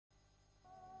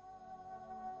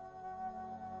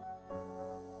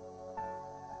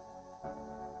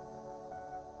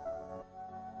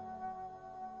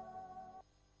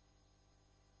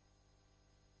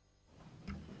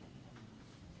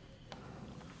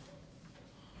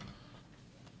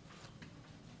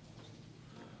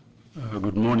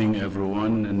Good morning,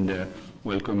 everyone, and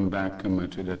welcome back to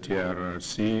the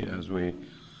TRRC as we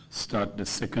start the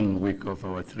second week of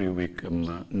our three-week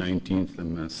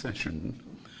 19th session.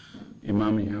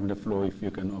 Imam, you have the floor if you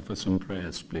can offer some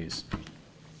prayers, please.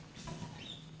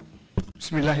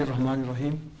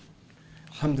 Bismillahirrahmanirrahim.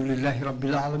 Alhamdulillahi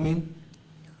Rabbil Alameen.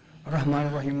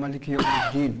 Rahman Rahim Maliki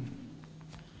Yawmiddin.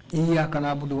 Iyyaka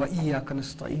na'budu wa iyyaka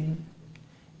nasta'in.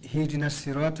 Ihdina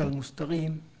as-siratal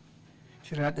mustaqim.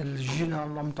 صراط الذين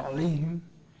أنعمت عليهم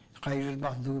غير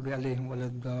المغضوب عليهم ولا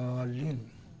الضالين.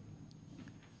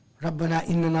 ربنا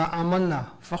إننا آمنا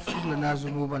فاغفر لنا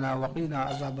ذنوبنا وقنا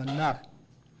عذاب النار.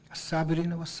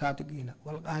 الصابرين والصادقين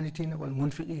والقانتين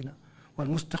والمنفقين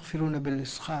والمستغفرين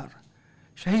بالإسخار.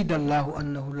 شهد الله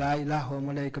أنه لا إله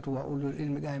وملائكته وأولو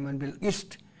العلم قائما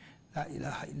بالقسط. لا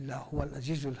إله إلا هو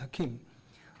العزيز الحكيم.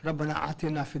 ربنا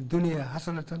آتنا في الدنيا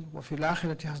حسنة وفي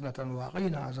الآخرة حسنة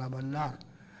وقنا عذاب النار.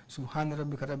 سبحان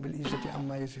ربك رب العزة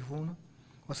عما يصفون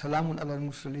وسلام على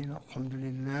المرسلين الحمد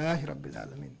لله رب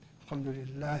العالمين. الحمد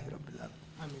لله رب العالمين.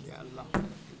 آمين يا الله.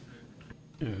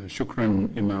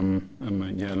 Shukran, Imam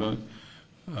Jalal.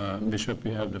 Bishop,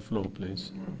 you have the floor,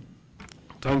 please.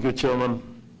 Thank you, Chairman.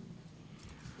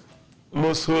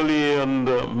 Most holy and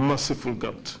merciful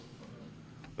God,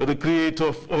 the creator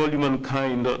of all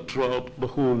humankind throughout the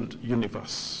whole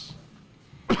universe.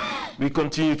 We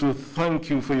continue to thank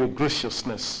you for your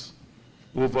graciousness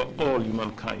over all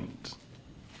humankind,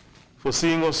 for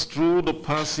seeing us through the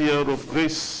past year of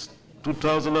grace,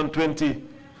 2020,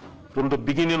 from the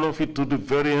beginning of it to the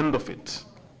very end of it,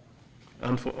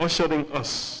 and for ushering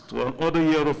us to another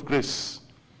year of grace,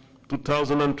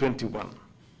 2021.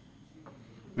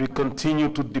 We continue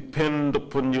to depend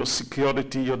upon your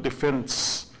security, your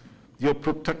defense, your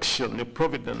protection, your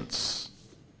providence,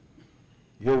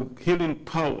 your healing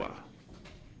power,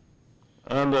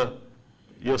 and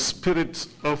your spirit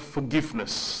of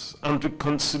forgiveness and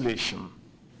reconciliation.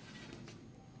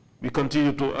 We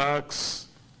continue to ask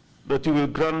that you will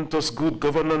grant us good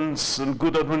governance and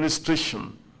good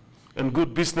administration and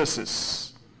good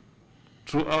businesses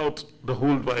throughout the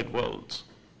whole wide world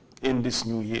in this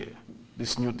new year,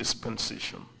 this new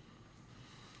dispensation.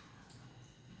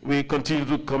 We continue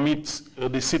to commit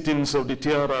the sittings of the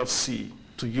TRRC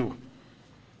to you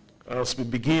as we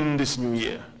begin this new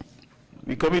year.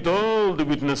 We commit all the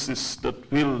witnesses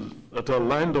that are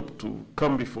lined up to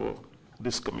come before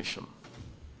this commission.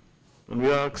 And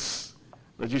we ask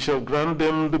that you shall grant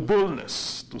them the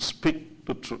boldness to speak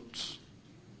the truth.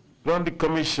 Grant the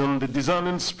commission the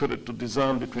discerning spirit to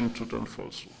discern between truth and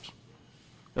falsehood.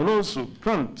 And also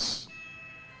grant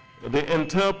the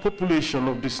entire population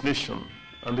of this nation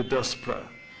and the diaspora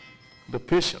the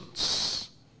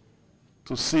patience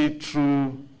to see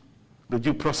through the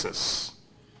due process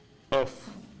of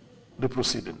the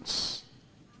proceedings.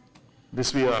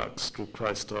 This we ask through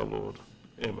Christ our Lord.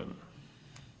 Amen.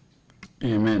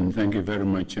 Amen. Thank you very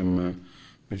much,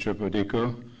 Bishop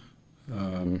Odeko.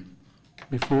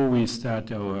 Before we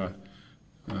start our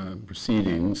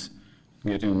proceedings,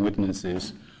 getting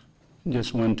witnesses,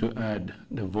 just want to add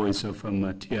the voice of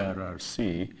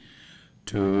TRRC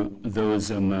to those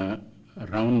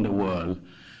around the world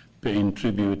paying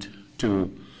tribute to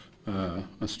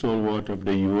a stalwart of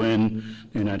the UN,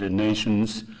 the United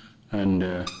Nations, and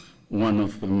one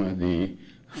of them, the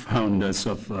founders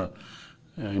of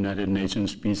United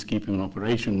Nations peacekeeping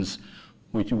operations,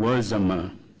 which was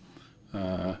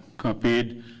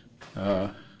copied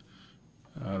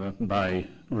by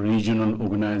regional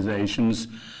organizations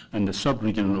and the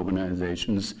sub-regional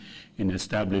organizations in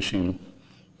establishing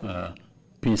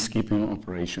peacekeeping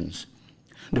operations.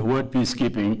 The word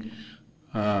peacekeeping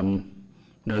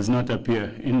does not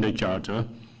appear in the charter,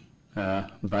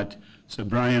 but Sir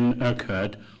Brian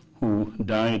Urquhart, who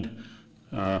died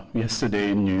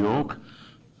yesterday in New York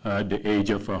at the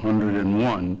age of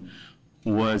 101,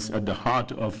 was at the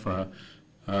heart of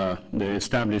the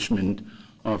establishment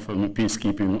of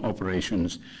peacekeeping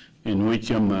operations, in which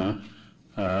the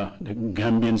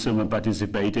Gambians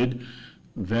participated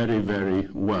very, very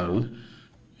well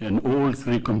in all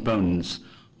three components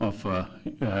of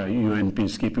UN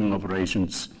peacekeeping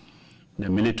operations. The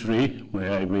military,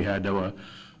 where we had our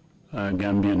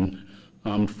Gambian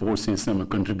armed forces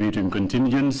contributing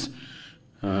contingents.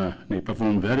 They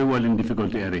performed very well in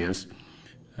difficult areas.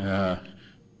 The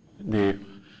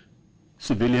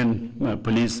civilian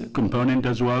police component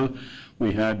as well.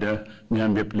 We had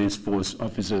Gambia Police Force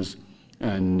officers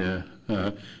and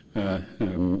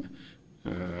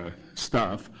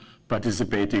staff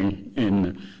participating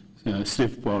in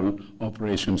SIFPOL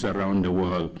operations around the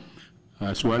world,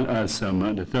 as well as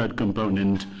the third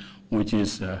component, which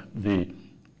is the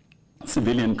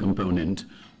civilian component,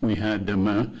 we had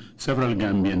several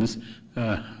Gambians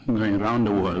going around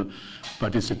the world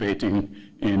participating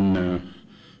in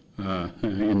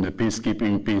the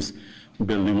peacekeeping,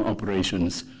 peace-building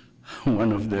operations.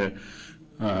 One of the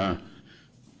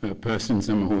persons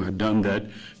who had done that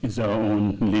is our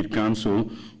own lead counsel,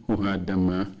 who had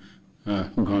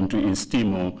gone to East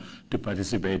Timor to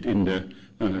participate in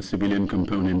the civilian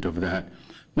component of that.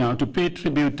 Now, to pay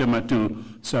tribute to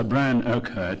Sir Brian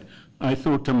Urquhart, I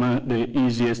thought the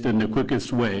easiest and the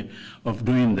quickest way of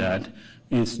doing that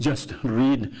is just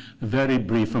read a very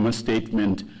brief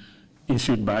statement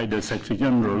issued by the Secretary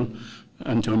General,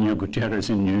 Antonio Guterres,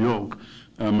 in New York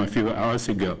a few hours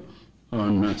ago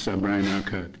on Sir Brian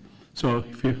Urquhart. So,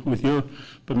 with your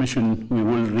permission, we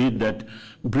will read that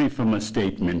brief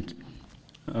statement.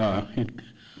 The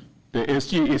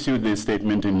SG issued this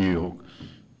statement in New York.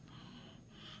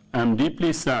 I'm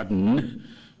deeply saddened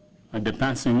at the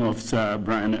passing of Sir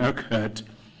Brian Urquhart,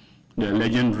 the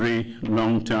legendary,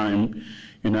 long-time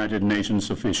United Nations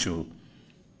official.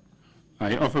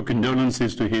 I offer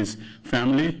condolences to his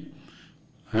family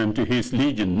and to his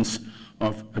legions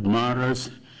of admirers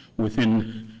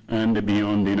within and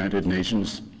beyond the United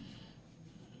Nations.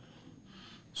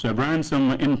 Sir Brian's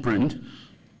imprint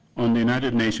on the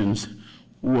United Nations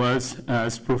was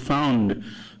as profound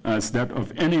as that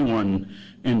of anyone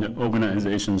in the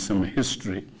organization's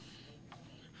history.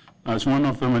 As one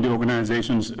of the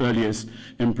organization's earliest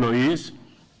employees,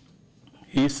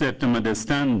 he set the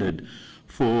standard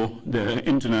for the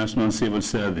international civil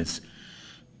service,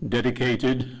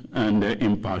 dedicated and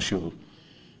impartial.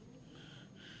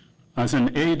 As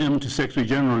an aide to Secretary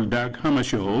General Dag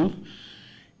Hammarskjöld,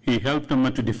 he helped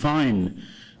to define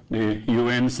the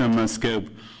UN's scope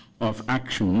of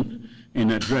action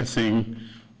in addressing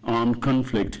armed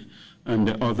conflict and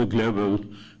the other global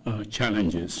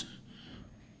challenges.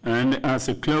 And as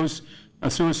a close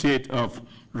associate of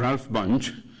Ralph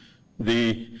Bunche,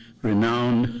 the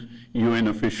renowned UN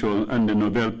official and the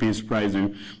Nobel Peace Prize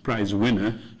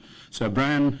winner, Sir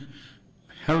Brian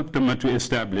helped them to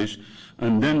establish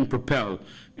and then propel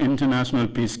international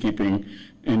peacekeeping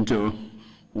into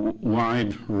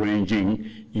wide-ranging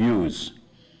use.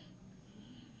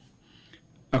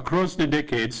 Across the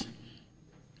decades,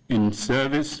 in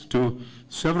service to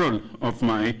several of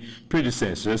my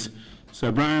predecessors,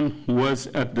 Sir Brian was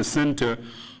at the center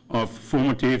of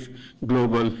formative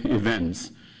global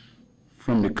events,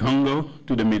 from the Congo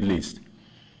to the Middle East.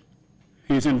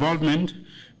 His involvement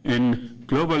in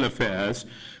global affairs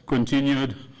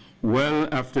continued well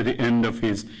after the end of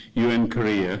his UN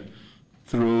career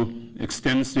through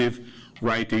extensive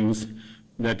writings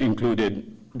that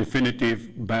included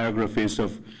definitive biographies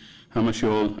of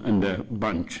Hammarskjöld and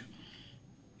Bunche.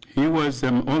 He was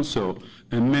also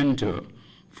a mentor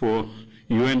for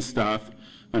UN staff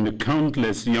and the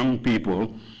countless young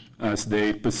people as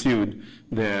they pursued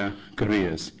their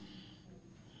careers.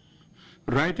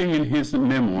 Writing in his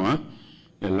memoir,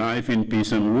 A Life in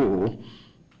Peace and War,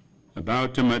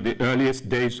 about the earliest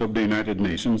days of the United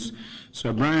Nations,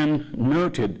 Sir Brian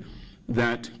noted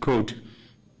that, quote,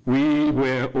 "We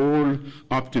were all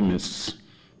optimists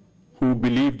who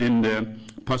believed in the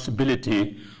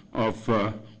possibility of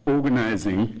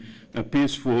organizing a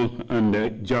peaceful and a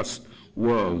just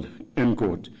world," end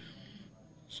quote.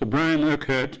 Sir Brian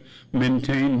Urquhart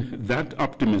maintained that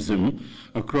optimism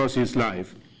across his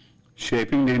life,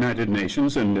 shaping the United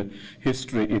Nations and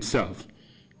history itself.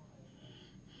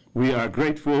 We are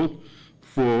grateful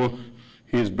for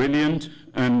his brilliant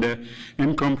and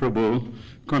incomparable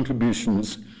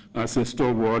contributions as a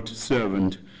stalwart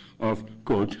servant of,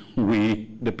 quote, "we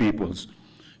the peoples,"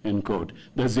 end quote.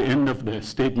 That's the end of the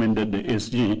statement that the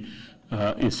SG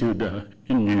issued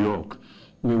in New York.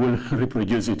 We will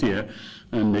reproduce it here,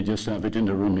 and they just have it in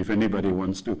the room if anybody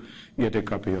wants to get a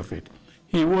copy of it.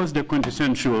 He was the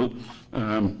quintessential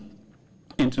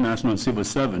international civil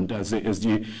servant, as the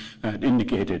SG had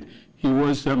indicated. He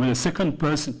was the second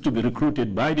person to be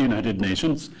recruited by the United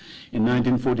Nations in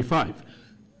 1945.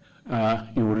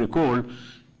 You will recall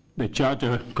the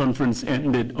Charter Conference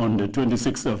ended on the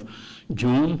 26th of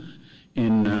June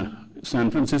in San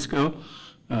Francisco,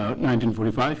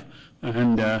 1945,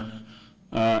 and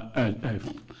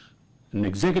an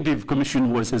executive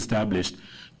commission was established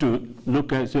to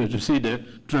look at, to see the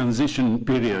transition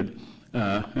period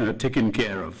taken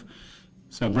care of.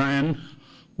 Sir Brian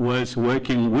was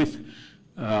working with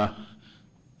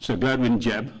Sir Gladwin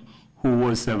Jebb, who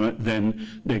was then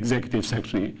the executive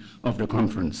secretary of the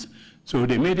conference. So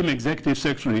they made him executive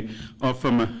secretary of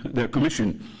the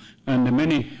commission, and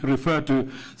many refer to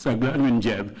Sir Gladwin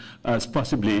Jebb as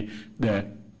possibly the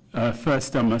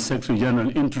first Secretary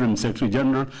General, interim Secretary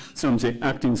General, some say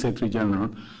acting Secretary General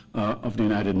of the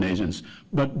United Nations.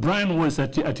 But Brian was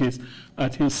at his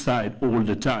side all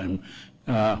the time,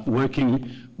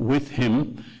 working with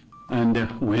him. And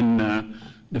when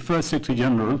the first Secretary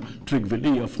General,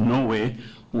 Trygve of Norway,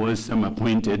 was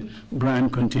appointed, Brian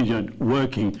continued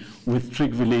working with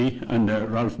Trygve and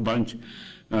Ralph Bunche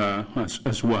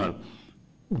as well.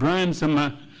 Brian's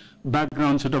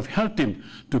background sort of helped him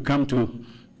to come to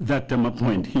that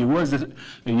point. He was a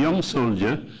young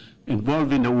soldier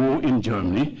involved in the war in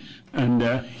Germany, and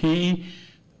he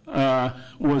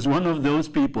was one of those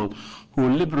people who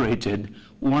liberated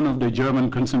one of the German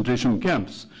concentration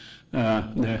camps,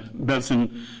 the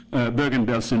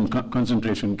Bergen-Belsen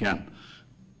concentration camp.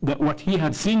 But what he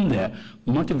had seen there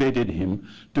motivated him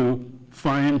to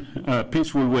find a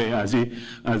peaceful way as the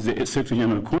Secretary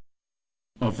General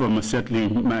of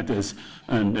settling matters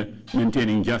and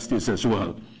maintaining justice as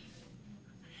well.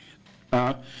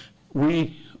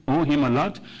 We owe him a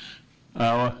lot.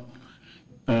 Our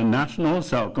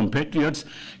nationals, our compatriots,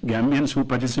 Gambians who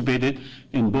participated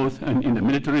in both in the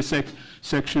military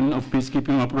section of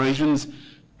peacekeeping operations,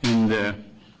 in the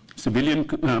civilian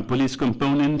police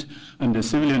component and the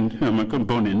civilian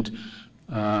component,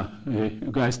 you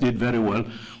guys did very well.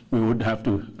 We would have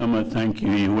to thank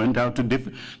you. You went out to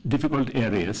difficult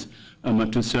areas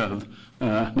to serve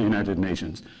the United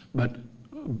Nations. But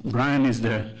Brian is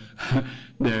the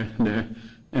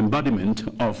embodiment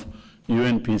of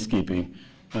UN peacekeeping.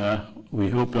 We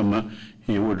hope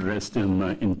he would rest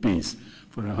in peace.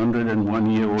 For a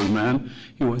 101-year-old man,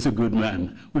 he was a good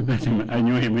man. We met him, I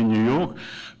knew him in New York,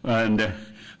 and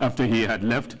after he had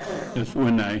left, that's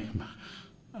when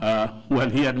well,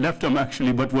 he had left him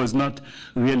actually, but was not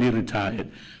really retired.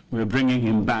 We're bringing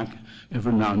him back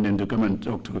every now and then to come and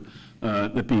talk to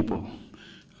the people.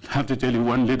 I have to tell you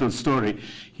one little story.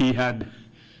 He had,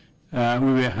 we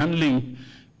were handling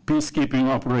peacekeeping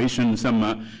operations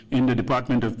in the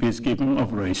Department of Peacekeeping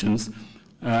Operations,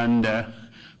 and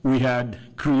we had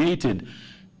created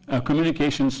a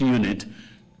communications unit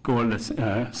called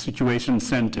a Situation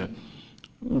Center.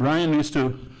 Brian used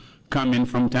to come in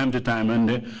from time to time,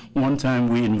 and one time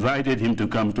we invited him to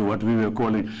come to what we were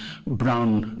calling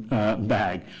brown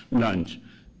bag lunch,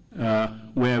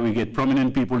 where we get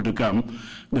prominent people to come.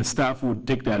 The staff would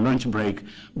take their lunch break,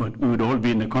 but we would all be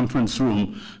in the conference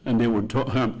room, and they would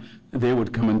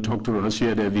come and talk to us,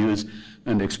 share their views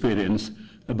and experience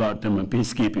about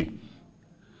peacekeeping.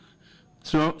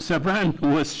 So Sir Brian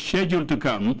was scheduled to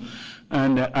come,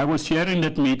 and I was chairing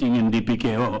that meeting in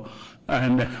DPKO,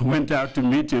 and went out to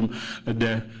meet him at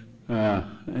the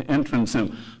entrance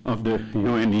of the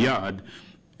UN yard,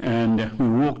 and we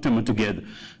walked together.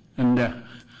 And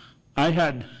I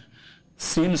had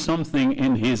seen something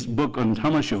in his book on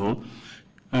Hammarskjöld,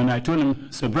 and I told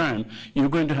him, Sir Brian, you're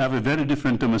going to have a very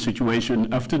different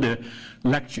situation. After the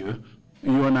lecture,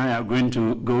 you and I are going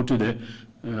to go to the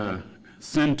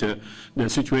center, the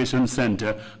Situation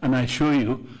Center, and I show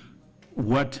you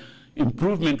what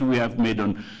improvement we have made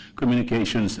on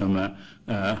communications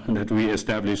that we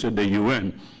established at the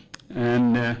UN.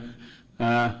 And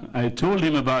I told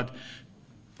him about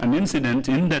an incident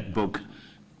in that book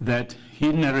that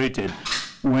he narrated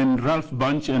when Ralph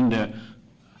Bunche and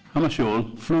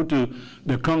Hammarskjöld flew to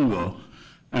the Congo,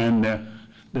 and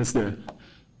that's the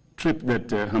trip that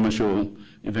Hammarskjöld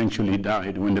eventually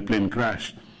died when the plane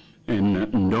crashed in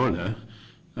Ndola,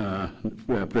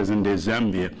 present-day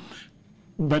Zambia.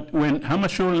 But when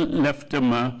Hammarskjöld left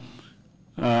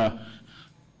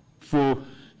for,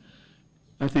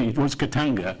 I think it was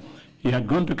Katanga, he had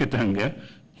gone to Katanga,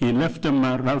 he left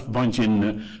Ralph Bunche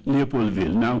in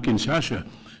Leopoldville, now Kinshasa.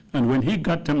 And when he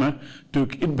got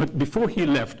but before he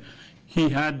left, he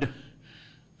had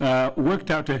worked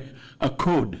out a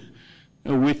code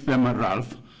with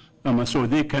Ralph, so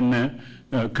they can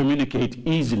communicate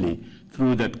easily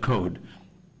through that code.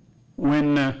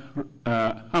 When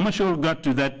Hammarskjöld got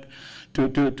to that, to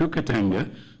Katanga,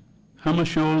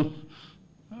 Hammarskjöld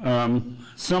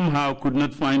somehow could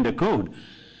not find the code.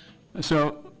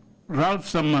 So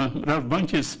Ralph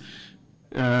Bunche's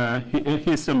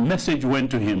his message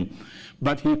went to him,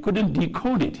 but he couldn't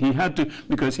decode it. He had to,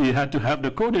 because he had to have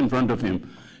the code in front of him.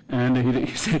 And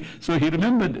so he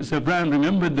remembered, Sir Brian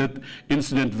remembered that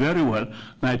incident very well.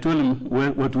 And I told him,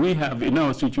 what we have in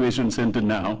our Situation Center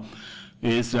now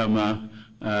is the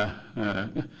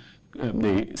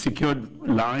secured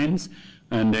lines.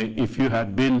 And if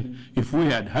we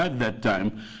had had that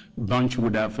time, Bunche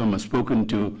would have spoken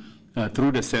to,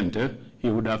 through the center, he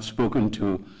would have spoken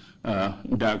to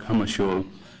Dag Hammarskjöld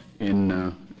in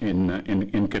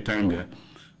Katanga.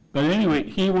 But anyway,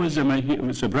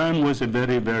 Sir Brian was a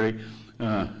very, very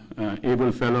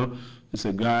able fellow. He's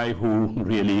a guy who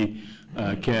really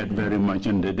cared very much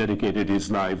and dedicated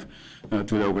his life to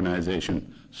the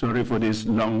organization. Sorry for this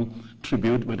long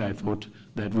tribute, but I thought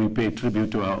that we pay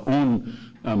tribute to our own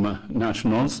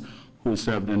nationals who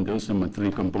served in those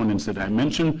three components that I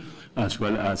mentioned, as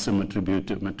well as some tribute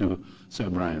to Sir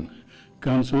Brian.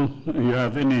 Council, you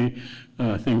have anything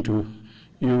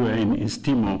you were in East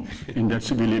Timor in that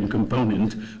civilian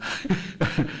component.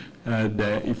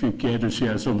 If you care to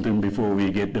share something before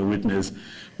we get the witness,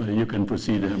 you can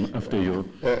proceed after your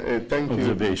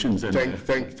observations.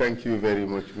 Thank you very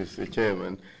much, Mr.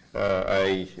 Chairman.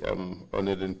 I am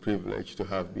honored and privileged to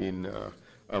have been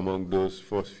among those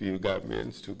first few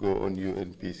Gambians to go on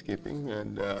UN peacekeeping,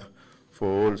 and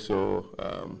for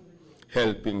also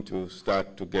helping to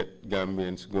start to get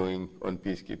Gambians going on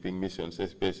peacekeeping missions,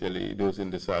 especially those in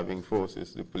the serving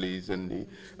forces, the police and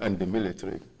the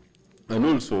military, and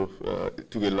also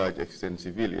to a large extent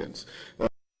civilians. What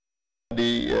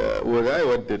I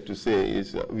wanted to say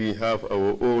is we have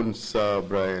our own Sir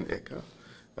Brian Eka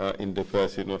in the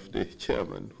person of the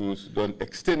chairman, who's done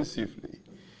extensively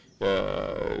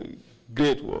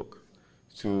great work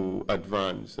to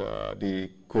advance the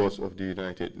cause of the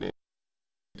United Nations,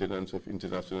 maintenance of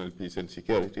international peace and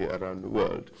security around the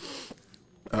world.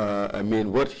 I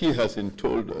mean, what he hasn't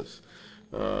told us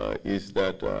is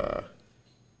that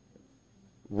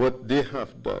what they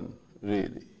have done,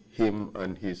 really, him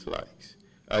and his likes.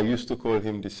 I used to call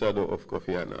him the shadow of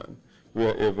Kofi Annan.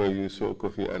 Wherever you saw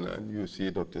Kofi Annan, you see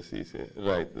Dr. Cisse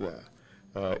right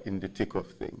there in the thick of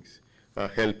things,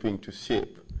 helping to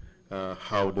shape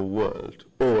how the world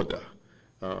order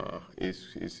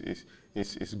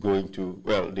is going to,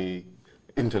 well, the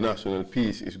international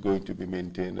peace is going to be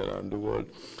maintained around the world.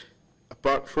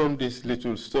 Apart from this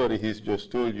little story he's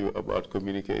just told you about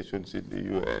communications in the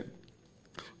UN,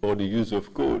 or the use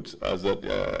of codes as in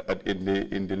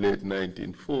the late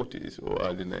 1940s or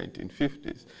early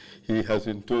 1950s. He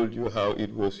hasn't told you how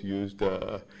it was used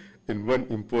in one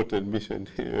important mission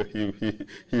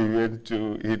he went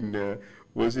to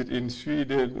was it in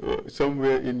Sweden or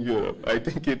somewhere in Europe? I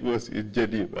think it was in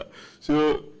Geneva.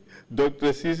 So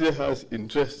Dr. Cisse has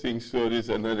interesting stories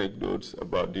and anecdotes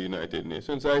about the United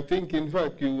Nations. I think, in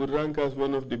fact, you would rank as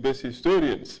one of the best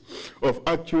historians of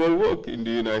actual work in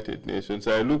the United Nations.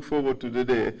 I look forward to the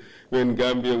day when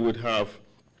Gambia would have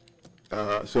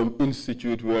some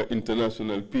institute where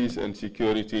international peace and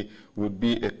security would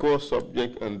be a core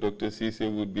subject, and Dr.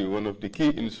 Cisse would be one of the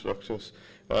key instructors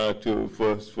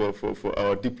for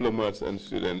our diplomats and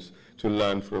students to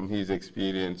learn from his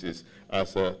experiences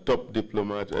as a top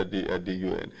diplomat at the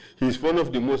UN. He's one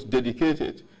of the most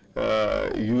dedicated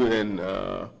UN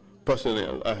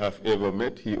personnel I have ever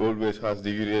met. He always has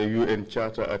the UN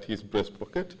Charter at his breast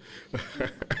pocket.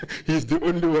 He's the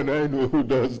only one I know who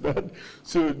does that.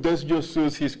 So that just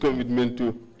shows his commitment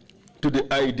to the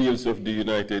ideals of the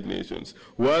United Nations.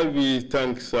 While we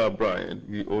thank Sir Brian,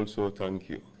 we also thank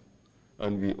you.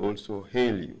 And we also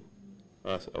hail you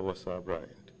as our Sir Brian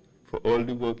for all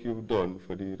the work you've done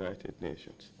for the United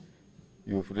Nations.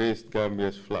 You've raised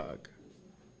Gambia's flag,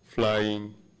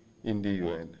 flying in the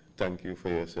UN. Thank you for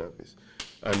your service.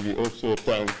 And we also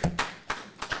thank,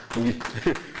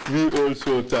 we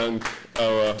also thank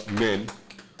our men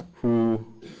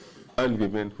and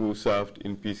women who served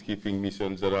in peacekeeping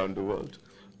missions around the world.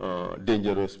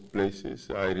 Dangerous places.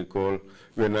 I recall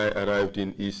when I arrived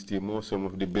in East Timor, some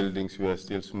of the buildings were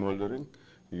still smoldering.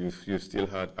 You still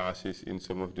had ashes in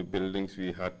some of the buildings.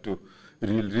 We had to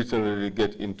literally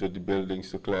get into the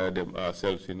buildings to clear them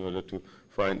ourselves in order to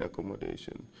find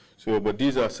accommodation. So, but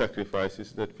these are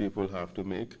sacrifices that people have to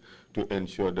make to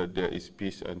ensure that there is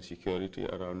peace and security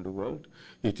around the world.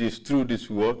 It is through this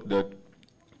work that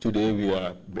today we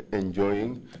are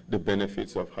enjoying the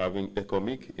benefits of having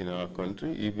ECOMIC in our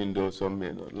country, even though some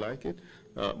may not like it.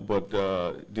 But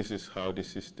this is how the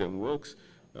system works.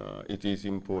 It is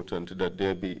important that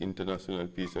there be international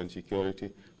peace and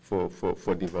security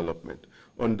for development.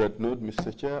 On that note,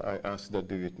 Mr. Chair, I ask that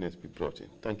the witness be brought in.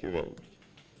 Thank you very much.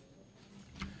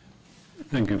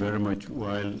 Thank you very much.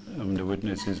 While the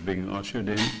witness is being ushered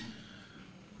in,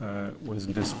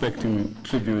 wasn't expecting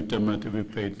tribute to be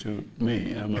paid to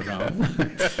me. I'm around.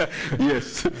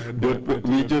 Yes, but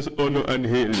we just honor and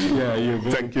hail you. Yeah, you're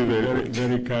very, thank you very much.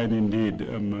 Very kind indeed.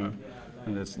 And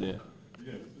that's there.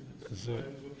 So,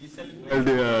 well,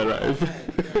 they arrive.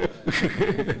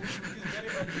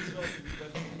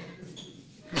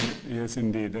 Yes,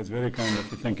 indeed. That's very kind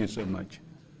of you. Thank you so much.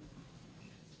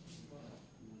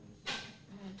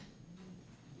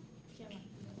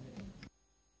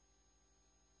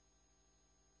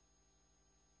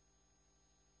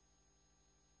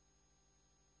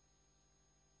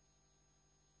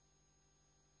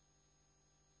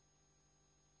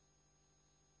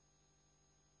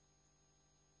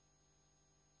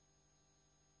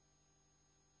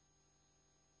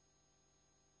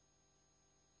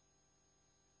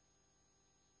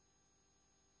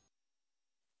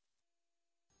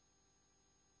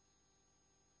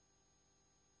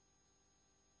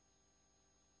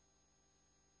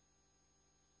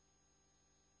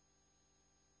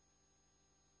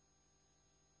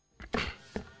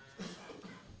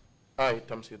 I,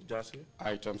 TAMSIR JASSEY,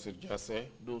 I, TAMSIR JASSEY,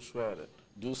 do swear that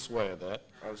do swear that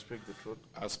I will speak the truth,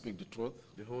 I'll speak the truth,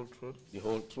 the whole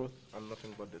truth, and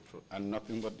nothing but the truth. and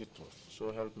nothing but the truth.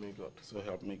 So help me God. So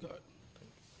help me God.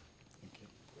 Thank you.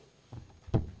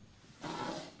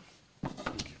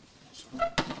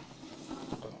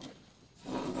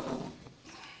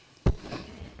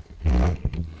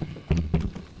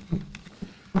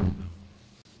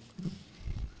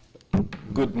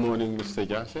 Good morning, Mr.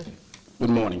 Jassey. Good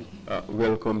morning.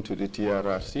 Welcome to the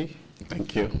TRRC.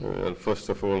 Thank you. Well, first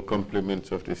of all,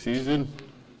 compliments of the season.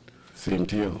 Same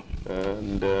to you.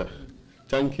 And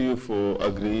thank you for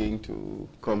agreeing to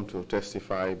come to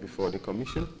testify before the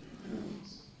commission.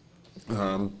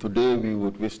 Today we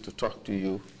would wish to talk to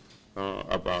you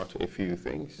about a few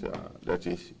things. That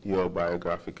is your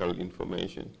biographical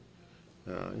information,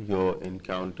 your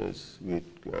encounters with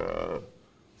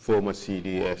former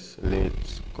CDS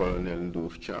late Colonel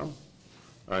Ndour Cham,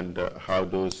 and how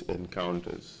those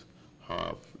encounters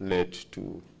have led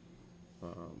to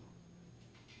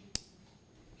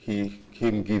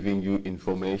him giving you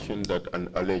information that an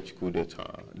alleged coup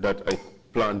d'etat, that a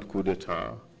planned coup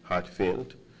d'etat had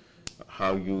failed,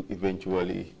 how you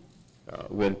eventually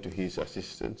went to his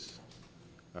assistance,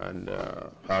 and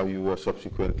how you were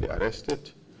subsequently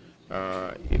arrested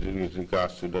in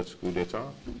regards to that coup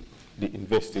d'etat, the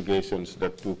investigations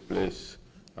that took place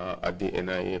at the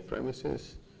NIA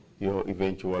premises, your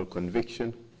eventual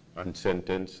conviction and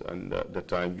sentence, and the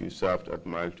time you served at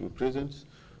Mile 2 prisons.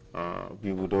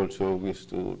 We would also wish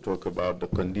to talk about the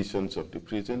conditions of the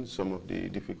prison, some of the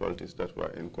difficulties that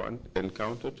were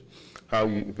encountered, how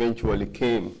you eventually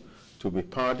came to be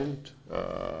pardoned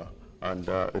and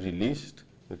released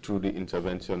through the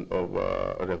intervention of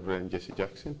Reverend Jesse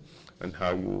Jackson, and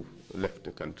how you left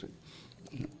the country.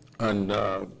 And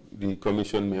the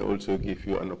commission may also give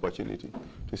you an opportunity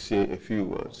to say a few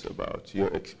words about your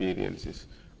experiences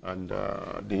and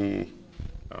the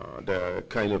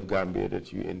kind of Gambia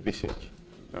that you envisage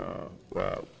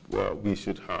we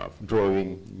should have,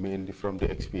 drawing mainly from the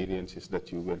experiences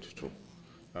that you went through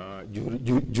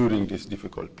during this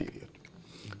difficult period.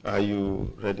 Are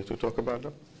you ready to talk about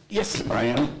that? Yes, I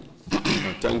am.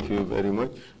 Thank you very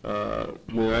much.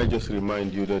 May I just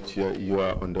remind you that you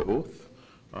are under oath.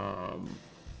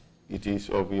 It is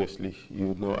obviously,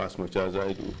 you know as much as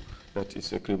I do, that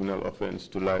it's a criminal offense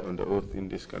to lie under oath in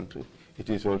this country. It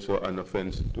is also an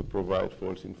offense to provide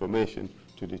false information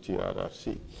to the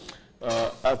TRRC.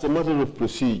 As a matter of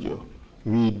procedure,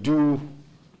 we do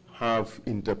have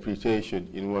interpretation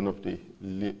in one of the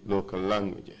local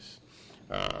languages.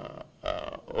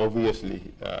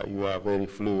 Obviously, you are very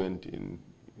fluent in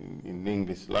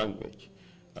English language,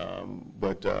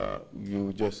 but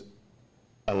you just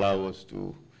allow us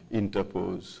to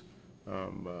interpose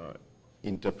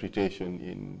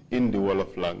interpretation in the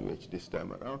Wolof language this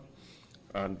time around,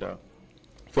 and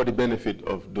for the benefit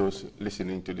of those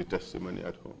listening to the testimony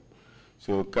at home.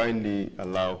 So kindly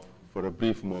allow for a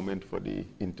brief moment for the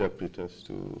interpreters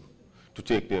to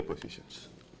take their positions.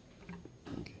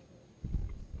 Okay.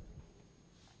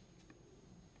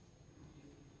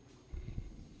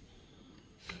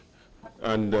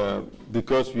 And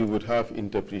because we would have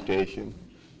interpretation,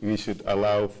 we should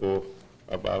allow for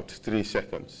about 3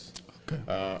 seconds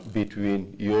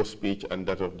between your speech and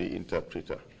that of the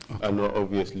interpreter. Okay. And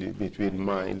obviously between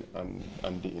mine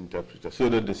and the interpreter, so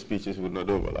that the speeches would not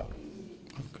overlap.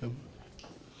 Okay.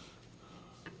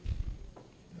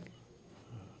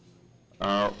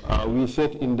 Are we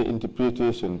set in the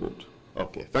interpretation booth?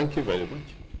 Okay, thank you very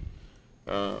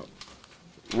much.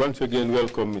 Once again,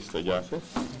 welcome, Mr. Jassey.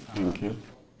 Thank you.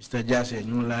 Mr. Jassey,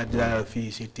 ñu la dalal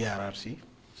fi ci TRRC.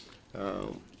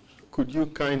 Could you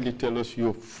kindly tell us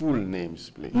your full names,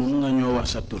 please?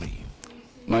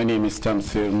 My name is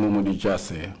TAMSIR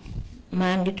Jassey.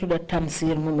 Mangi to the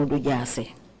TAMSIR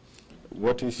Jassey.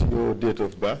 What is your date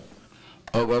of birth?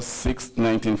 August 6,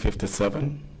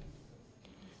 1957.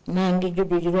 Mangi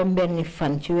judu juróom-benni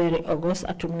fan ci weeri August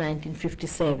atum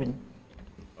 1957.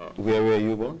 Where were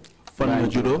you born?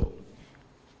 Banjo.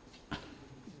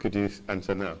 Could you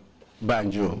answer now?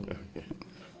 Banjo. Okay.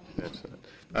 That's right.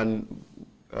 And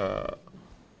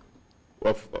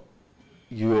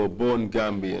you were born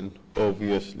Gambian,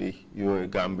 obviously you are a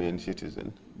Gambian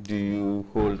citizen. Do you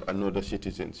hold another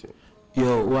citizenship?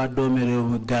 Yo wa doomi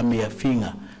réew Gambia fi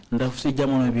nga ndax ci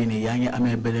jamono bi ni yaangi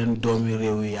amé benen doomi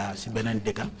réew ya ci benen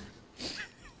dëkk.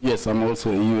 Yes, I'm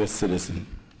also a US citizen.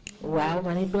 Wow,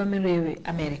 mani doomi réew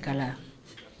America la.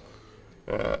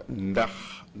 Ndax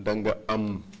danga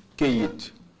am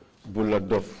kayit bu la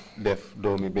def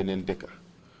doomi benen dëkk?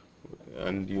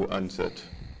 And you answered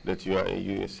that you are a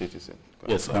U.S. citizen.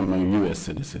 Yes, I'm a U.S.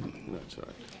 citizen. That's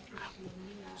right.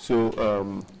 So,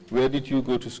 where did you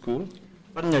go to school?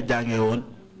 I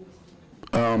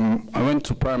went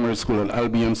to primary school at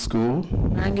Albion School.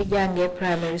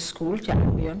 Primary school,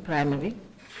 Albion Primary.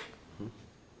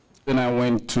 Then I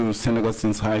went to St.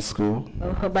 Augustine's High School.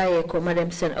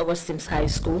 St. Augustine's High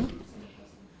School.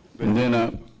 And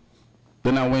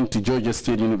then I went to Georgia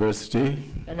State University.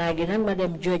 And I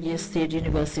Madam Georgia State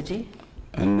University.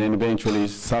 And then eventually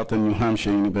Southern New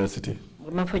Hampshire University.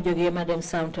 Madam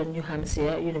Southern New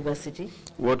Hampshire University.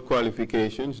 What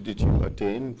qualifications did you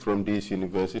attain from these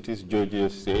universities, Georgia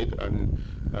State and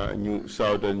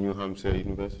Southern New Hampshire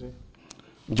University?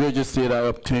 Georgia State, I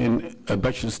obtained a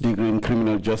bachelor's degree in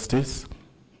criminal justice.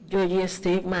 Georgia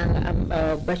State,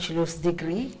 a bachelor's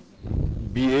degree.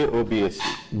 BA or BSc?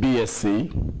 BSc.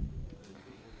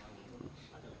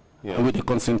 Yeah. With a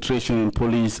concentration in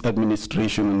police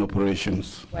administration and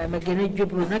operations. And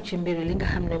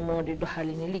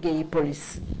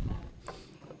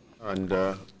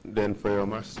then for your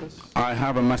master's? I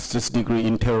have a master's degree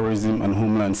in terrorism and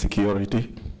homeland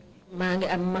security. I have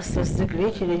a master's degree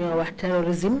in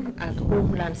terrorism and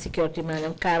homeland security.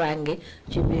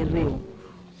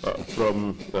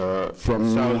 From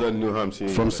Southern New Hampshire.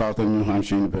 From Southern New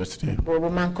Hampshire University.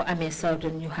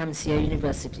 Southern New Hampshire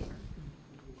University.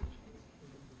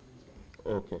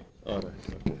 Okay, all right,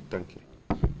 okay, thank you.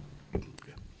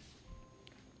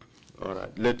 All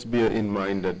right, let's bear in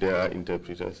mind that there are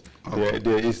interpreters. Okay.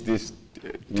 There is this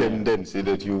tendency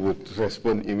that you would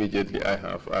respond immediately. I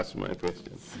have asked my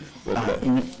question.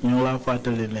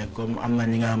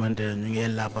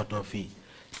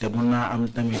 te mun naa am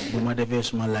tamit bu ma defee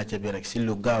suma laajte bi rek si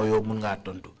lu gaaw yow mun ngaa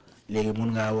tontu léegi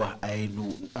mun ngaa wax ay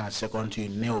lu seconde yu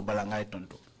néew bala ngay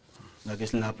tontu nga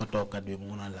gis laapatookat bi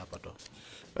mun a laapatoo.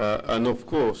 And of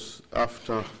course,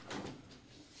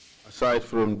 aside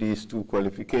from these two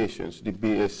qualifications, the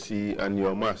BSc and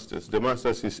your master's, the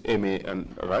master's is MA,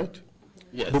 and right?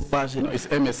 Yes. No, it's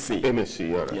MSc.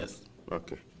 MSc, all right. Yes.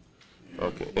 Okay.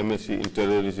 Okay. MSc in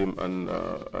terrorism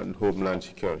and homeland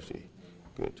security.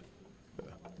 Good.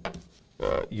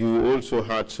 You also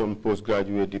had some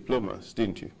postgraduate diplomas,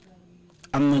 didn't you?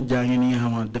 I'm not janging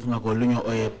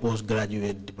a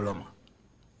postgraduate diploma.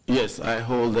 Yes, I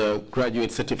hold a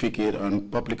graduate certificate on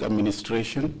public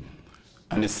administration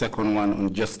and a second one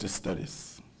on justice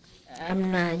studies.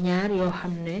 am na ñaar yoo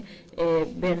xam ne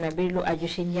benn bi lu aju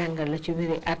ci njàngal la ci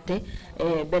mbiri atte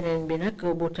beneen bi nag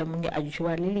bu tam ngi aju ci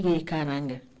wàllu liggéey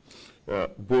kaaraange.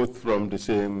 Both from the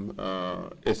same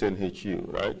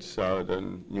SNHU, right?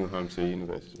 Southern New Hampshire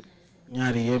University.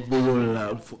 ñaari yëpp loolu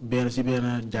la benn ci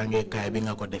benn jàngeekaay bi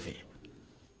nga ko defee.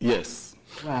 Yes.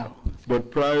 Wow. But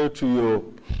prior to your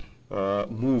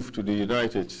move to the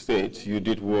United States, you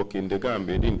did work in the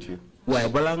Gambia, didn't you? Why,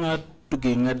 balanga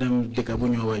tukki nga dem dëkk bu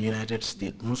ñëw United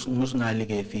States mus nga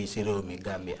liggéey fii ci réew mi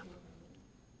Gambia.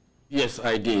 Yes,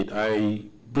 I did.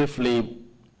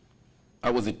 I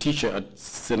was a teacher at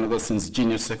St. Augustine's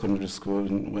Junior Secondary School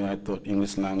where I taught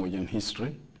English language and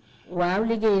history. Waaw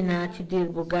liggéey naa ci diir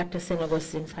bu gàtt St.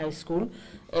 Augustine's High School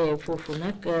foofu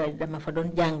nag dama fa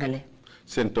doon jàngale.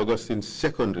 St. Augustine's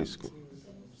Secondary School.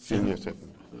 Senior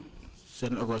Secondary.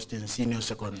 St. Augustine Senior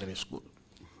Secondary School.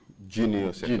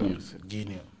 Junior Secondary.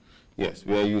 Junior. Yes,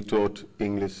 where you taught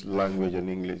English language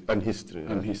and history.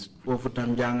 And history. Foofu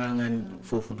tam jàngal nga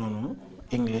foofu noonu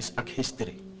English ak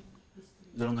history.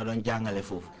 Loolu nga doon jàngale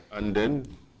foofu. And then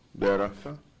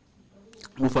thereafter?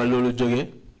 Bu fa loolu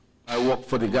jógee, I worked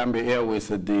for the Gambia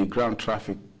Airways at the ground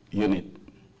traffic unit.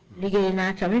 Liggéey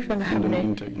naa tamit fa nga xam ne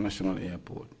international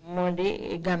airport. moo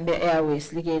di Gambia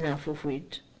Airways liggéey naa foofu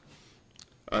it.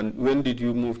 And when did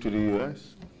you move to the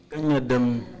U.S.? Kañ nga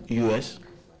dem US?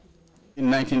 In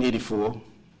 1984.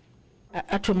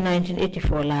 Atum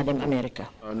 1984 laa dem America.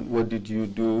 And what did you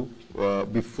do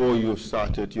before you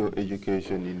started your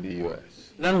education in the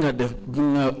U.S.? Lan nga def bu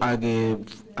nga àggee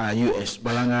US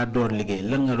bala nga door liggéey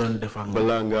lan nga doon def ak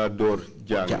bala nga door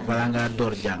jàng. Bala nga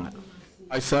door jàng.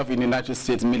 I served in the United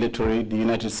States military, the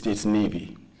United States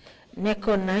Navy.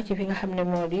 Nekkoon naa ci fi nga xam ne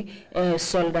moo di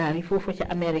soldaar yi foofu ci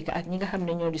America ak ñi nga xam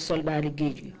ne ñoo di soldaar yi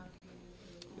géej gi.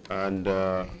 And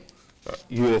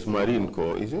U.S. Marine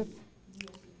Corps, is it?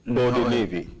 Or the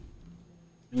Navy?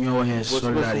 What's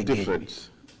the difference?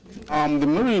 The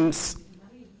Marines,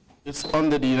 it's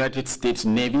under the United States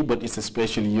Navy, but it's a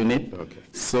special unit. Okay.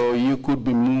 So you could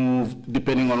be moved,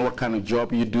 depending on what kind of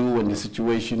job you do and the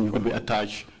situation, you could be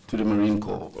attached to the Marine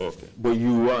Corps. Okay. But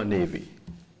you were Navy?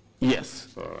 Yes.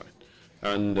 All right.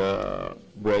 And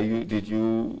did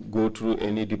you go through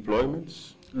any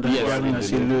deployments? Yes.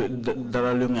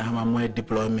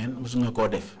 Deployment.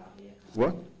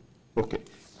 What? Okay.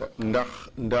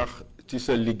 Ndax ci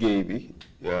sa liggéey bi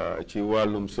ci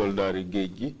wàllum soldaari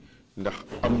géej gi ndax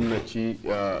am na ci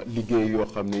liggéey yoo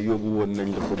xam ne yóbbu woon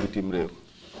nañ la ko bitim réew.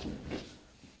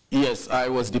 Yes, I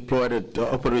was deployed at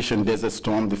Operation Desert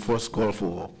Storm, the first Gulf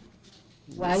War,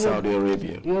 Saudi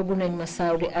Arabia. Yóbbu nañ ma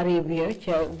Saudi Arabia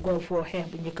ca Gulf War xeex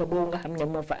bu njëkk boobu nga xam ne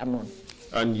moo fa amoon.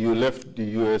 And you left the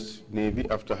U.S. Navy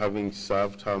after having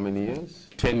served how many years?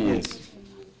 10 years.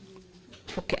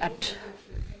 Fukki at.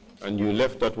 And you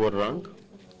left at what rank?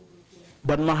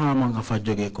 Ban mahama nga fa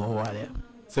jóge ko wale?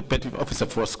 It's a petty officer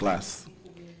first class.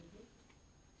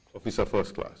 Officer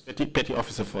first class. Petty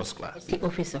officer first class. Petty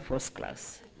officer first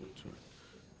class.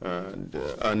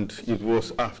 And it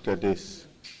was after this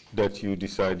that you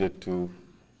decided to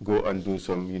go and do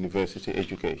some university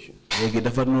education. Léegi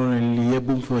dafa noonu li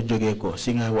yebum fa jóge ko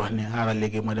si nga wax ne xaaral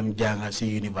léegi ma dem jànga si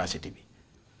university bi.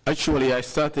 Actually, I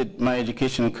started my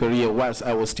educational career whilst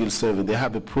I was still serving. They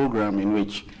have a program in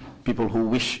which people who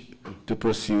wish to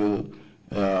pursue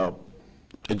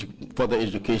further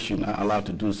education are allowed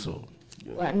to do so.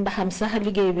 Wa ndaxam sax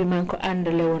liggéey bi man ko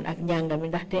àndale woon ak njàng mi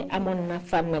ndaxte amoon na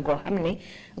fànn goo xam ne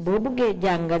boo bëggee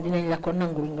jàng dinañ la ko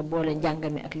nangul nga boole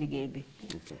njàng mi ak liggéey bi.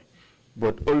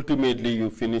 But ultimately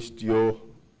you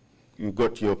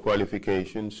got your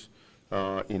qualifications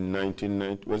in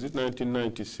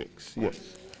 1996? Yes.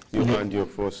 You earned your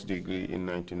first degree in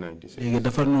 1996. Léegi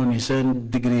dafa noonu seen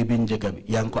degree bi njëkk bi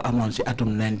yaa ngi ko amoon si atum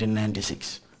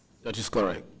 1996. That is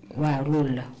correct. Waaw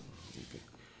loolu la.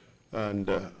 And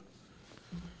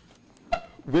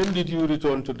when did you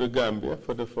return to the Gambia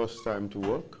for the first time to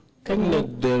work? Kañ la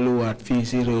delluwaat fii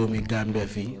si réew mi Gambia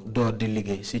fii door di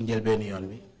liggéey si njëlbeen yoon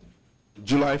bi.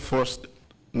 July 1st,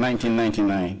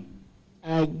 1999.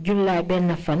 July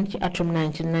benn fan ci atum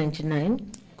 1999.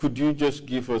 Could you just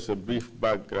give us a brief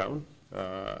background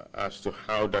as to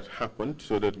how that happened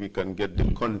so that we can get the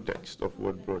context of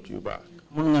what brought you back?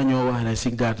 Mun nga ñoo wax ne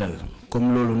si gàttal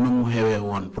comme loolu nu mu xewee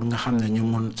woon pour nga xam ne ñu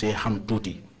mun see xam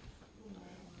tuuti.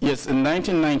 Yes, in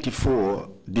 1994,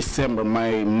 December,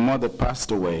 my mother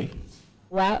passed away.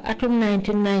 Waaw atum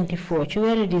 1994 ci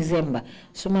weeru December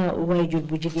suma waajur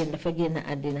bu jigéen dafa génn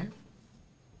àddina.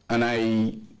 And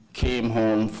I came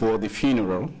home for the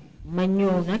funeral. Ma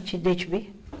ñëw nag ci dëj bi.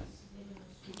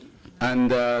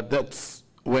 And that's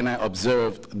when I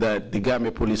observed that the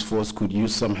Gambia Police Force could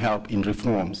use some help in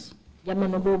reforms.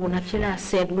 Jamono boobu nag ci laa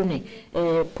seetlu ne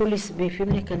police bi fi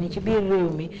mu nekk nii ci biir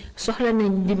réew mi soxla nañ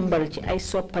ndimbal ci ay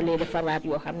soppale defaraat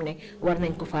yoo xam ne war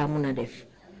nañ ko faa mun a def.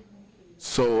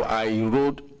 So I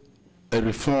wrote a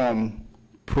reform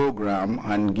program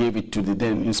and gave it to the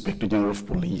then Inspector General of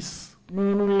Police.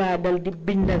 Noonu laa dal di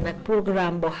bind nag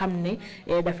programme boo xam ne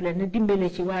daf leen dimbale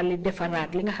ci wàllu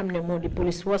defaraat li nga xam ne moo di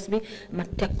police force bi ma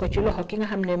teg ko ci loxo ki nga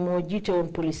xam ne moo jiite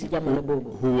woon police jamono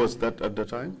boobu. Who was that at the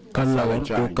time?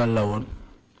 Kalla woon.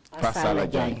 Pasala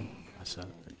Jang.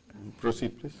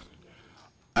 Proceed, please.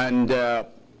 And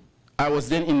I was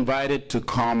then invited to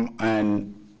come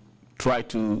and try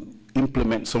to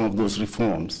implement some of those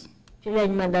reforms. ci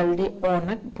lañ ma dal di oo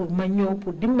nag pour ma ñëw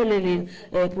pour dimbale leen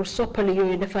pour soppali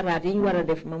yooyu defaraat yi ñu war a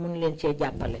def ma mun leen cee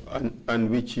jàppale. And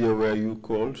which year were you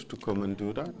called to come and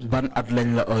do that? Ban at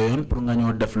lañ la ooyoon pour nga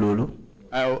ñëw def loolu.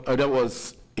 That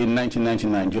was in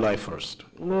 1999, July 1st.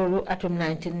 loolu atum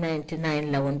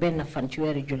 1999 la woon benn fan ci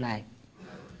weeru July.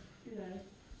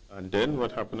 And then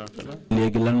what happened after that?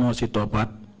 Léegi lan moo si toppaat.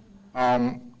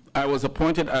 I was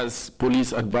appointed as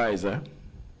police advisor.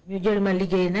 ñu jël ma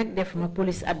liggéey nag def ma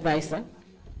police advisor.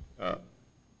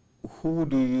 Who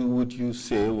would you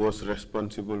say was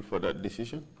responsible for that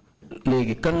decision?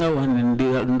 Léegi kan nga wax ne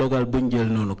ndogal buñ jël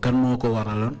noonu kan moo ko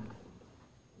waraloon.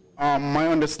 My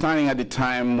understanding at the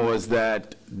time was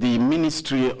that the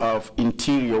Ministry of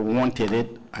Interior wanted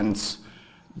it, and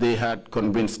they had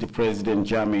convinced the President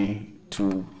Jammeh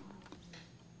to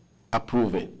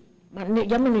approve it.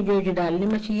 Jamono jooju daal li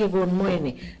ma ci yëgoon mooy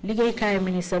ne liggéeykaay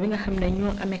ministre bi nga xam ne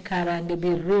ñoo amee kaaraange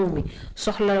biir réew mi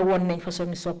soxla woon nañ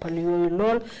façon soppal yooyu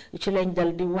lool ci lañ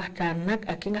dal di waxtaan nag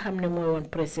ak ki nga xam ne mooy woon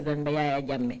président ba Yaya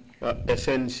Jammeh.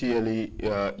 Essentially,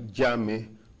 Jammeh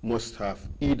must have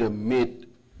either made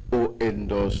or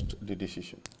endorsed the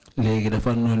decision. Léegi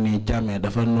dafa noonu ni Jammeh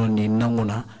dafa noonu ni nangu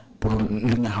na pour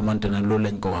li nga xamante ne loolu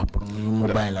lañ ko wax pour mu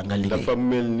bàyyi la nga liggéey. Dafa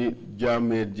mel ni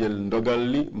Jammeh jël ndogal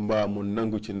li mbaa mu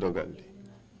nangu ci ndogal li.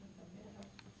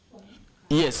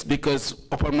 Yes, because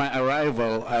upon my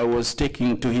arrival, I was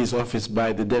taken to his office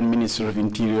by the then Minister of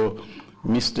Interior,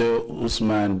 Mr.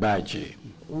 Usman Baji.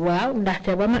 Waaw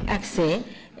ndaxte ba ma agsee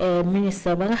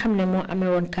ministre ba nga xam ne moo amee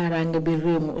woon kaaraange bi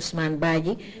réew mi Ousmane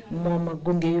Badji moo ma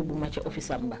gunge yóbbu ma ci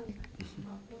office am ba.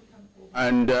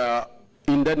 And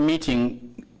in that meeting,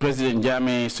 President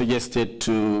Jammeh suggested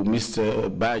to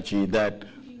Mr. Baji that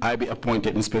I be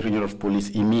appointed Inspector General of Police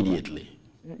immediately.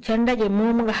 Chandaje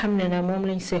mom nga xamne na mom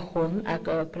lañ séxon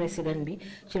ak président bi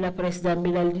ci la président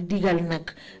bi dal di digal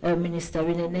nak ministre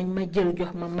bi ne nañ ma jël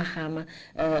jox ma mahama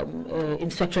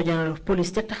Inspector General of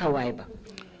Police te taxaway ba.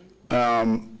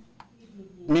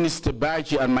 Minister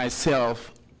Baji and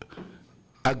myself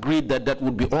agreed that that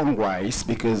would be unwise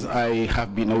because I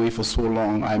have been away for so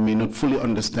long. I may not fully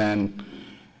understand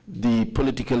the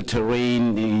political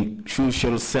terrain, the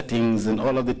social settings, and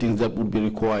all of the things that would be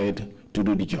required to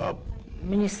do the job.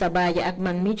 Minister Baji ak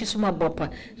man mi ci suma boppa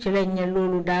ci lañ ne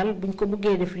lolu dal buñ ko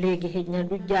bëggé def légui xejna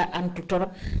du ja antu torop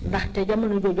ndax té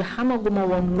jamono joju xamaguma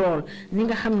won lool ni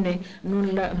nga xamné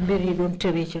non la mbir yi doon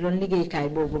téré ci doon liggéey kay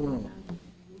bobu non.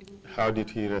 How did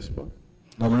he respond?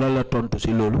 Mom la la tontu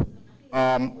ci lolu.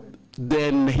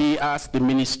 Then he asked the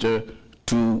minister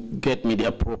to get me the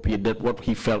appropriate, that what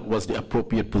he felt was the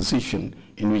appropriate position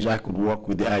in which I could work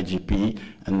with the IGP,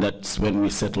 and that's when we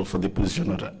settled for the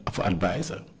position of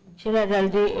advisor. Ci la dal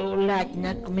di laaj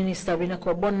nak ministre bi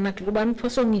nako bon nak lu ban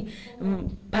façon ni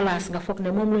place nga fokk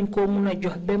ne mom lañ ko mëna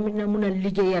jox ba mëna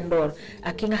liggéeyandor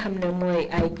ak ki nga xamne moy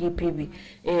IGP bi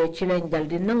ci lañ dal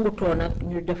di nanguto nak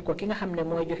ñu def ko ki nga xamne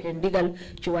moy joxe ndigal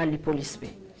ci wali police bi.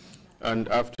 And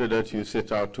after that, you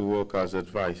set out to work as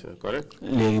advisor, correct?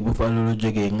 Légui bu fa lolu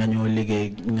joggé nga ñoo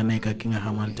liggéey nga nekk ki nga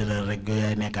xamantene rek go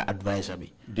yaay nekk advisor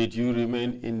bi. Did you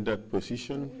remain in that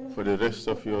position for the rest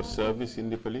of your service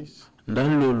in the police? Ndax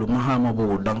lolu mahama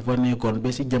bobu dang fa nekkon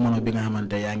be ci jamono bi nga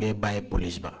xamantene ya ngay baye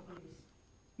police ba.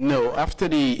 No, after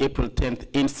the April 10th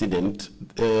incident,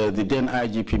 the then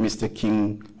IGP Mr.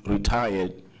 King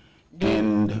retired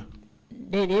and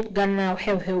Dedet gannaaw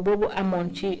xew-xew bobu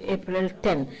amon ci April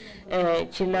 10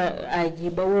 ci la IG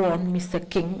ba won Mr.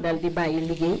 King dal di bayyi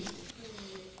liggéey.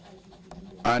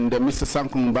 And Mr.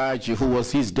 Sankung Baji, who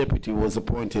was his deputy, was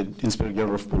appointed Inspector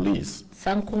General of Police.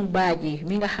 Sankung Baji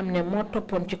mi nga xamne mo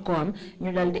topon ci koam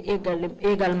ñu dal di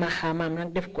égal ma xamam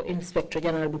nak def ko Inspector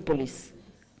General of Police.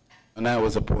 And I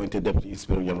was appointed Deputy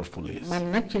Inspector General of Police.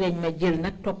 Man nak ci lañ ma jël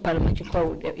nak topal ma ci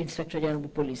kaw Inspector General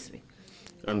of Police bi.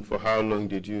 And for how long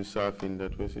did you serve in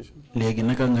that position? Légui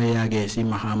naka nga yagé ci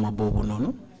mahama bobu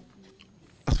nonu?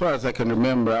 As far as I can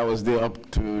remember, I was there up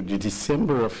to the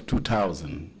December of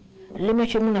 2000. Lima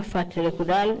ci mëna fatale ku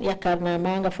dal yakarna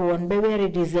ma nga fa won ba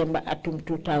wéri December atum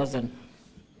 2000.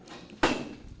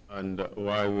 And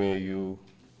why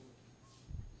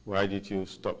did you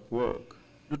stop work?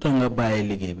 Lutax nga bayé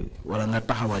liggéey bi wala nga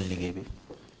taxawal liggéey bi?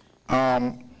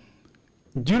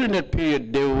 During that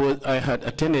period, I had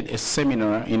attended a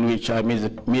seminar in which I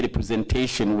made a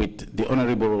presentation with the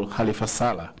Honorable Khalifa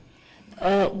Sallah.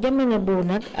 Jamono bo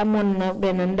nak amon na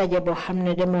ben ndaje bo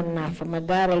xamne demon na fa ma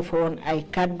garal fa won ay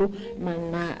kaddu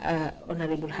man na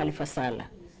Honorable Khalifa Sallah.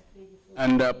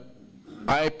 And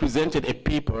I presented a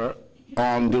paper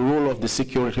on the role of the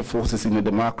security forces in a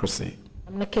democracy.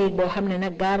 Amna kayit bo xamne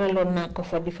nak garalon na ko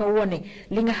fa di fa woné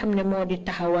li nga xamne modi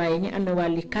taxaway ñi amé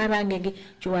wali karange gi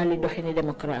ci wali doxini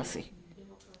démocratie.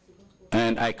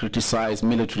 And I criticized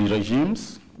military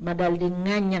regimes. Ma dal di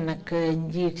ngagne nak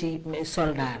njiti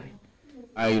soldat.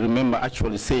 I remember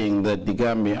actually saying that the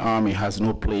Gambia army has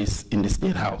no place in the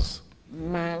State House.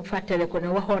 Ma fatale ko ne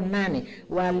waxon nani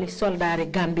wali soldari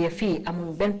Gambia fi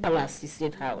amul ben place ci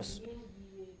State House.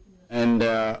 And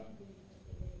the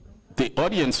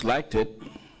audience liked it.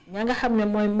 Nga xamne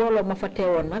moy mbolo ma fa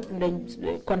téwon nak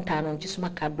dañ kontanon ci suma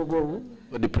kaddu gogu.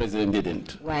 But the president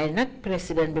didn't. Waye nak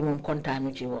president bi mom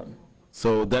kontanu ci won.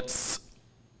 So that's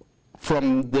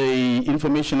from the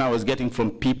information I was getting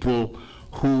from people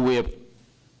who were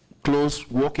close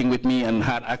working with me and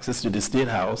had access to the State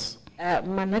House.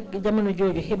 Man nak jamono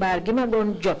joju xibaar gi ma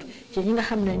doon jot ci ñi nga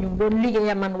xamne ñu doon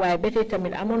liggéey man waye bété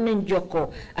tamit amon nañ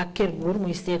jokko ak kër buur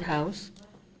muy State House.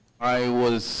 I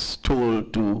was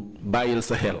told to bayil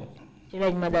sa xel. Ci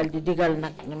lañ ma dal di digal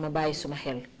nak ne ma bayyi suma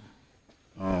xel.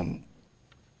 And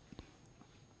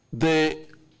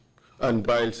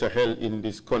bayil sa xel in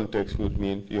this context would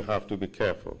mean you have to be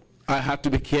careful. I had to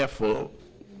be careful,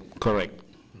 correct.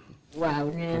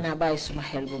 Waaw ñu na bayyi suma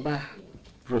xel bu baax.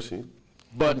 Proceed.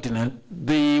 But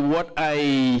what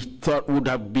I thought would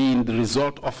have been the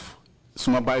result of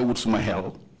suma bayyi wut suma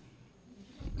xel.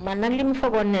 Man nak limu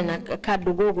fogon ne nak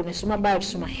kaddu gogu ne suma bayyi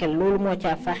suma xel lolu mo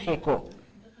ca faxé ko.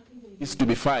 Is to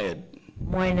be fired.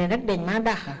 Moy ne nak dañ ma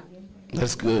daxa.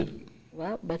 That's good.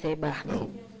 Waaw batay baax na.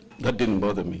 That didn't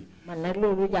bother me. Man nak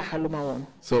lolu jaxaluma won.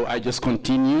 So I just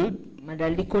continued. Ma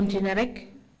dal di continuer rek.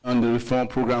 On the reform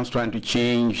programs, trying to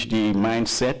change the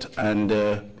mindset and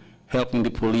helping the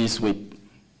police with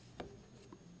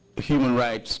human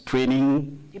rights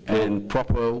training and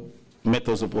proper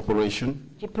methods of operation.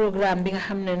 ci programme bi nga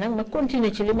xamne nak ma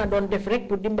continuer ci lima doon def rek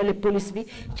pour dimbale police bi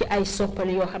ci ay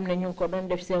soppali yo xamne ñu ko doon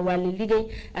def seen wàlli liggéey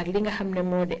ak li nga xamne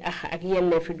modi ak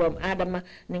yelle fi doom adama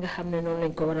ni nga xamne non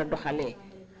lañ ko wara doxale.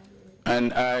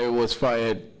 And I was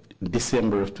fired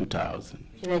December of 2000.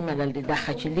 ci lañ ma dal di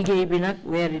dakh ci liggéey bi nak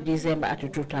wéru December at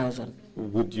 2000.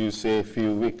 Would you say a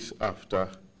few weeks after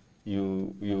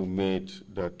you made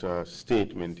that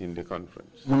statement in the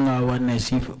conference? Munga wane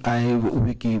si ay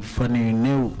wiki fani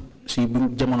new si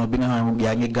jamono bi nga xam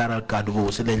ya ngi garal kaddu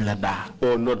bo ci dañ la da.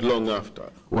 Or not long after?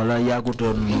 Wala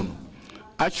yaguton non.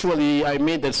 Actually, I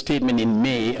made that statement in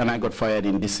May and I got fired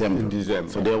in December. In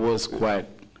December. So there was quite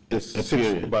a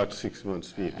period. About 6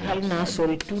 months period. Halna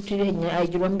sori tuti ñi ay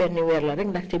juroom benn wër la rek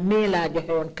ndax te May la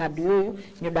joxe won kaddu yoyu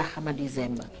ñu daxama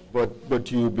December.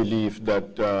 But you believe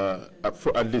that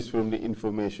at least from the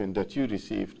information that you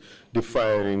received, the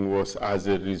firing was as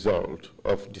a result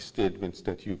of the statements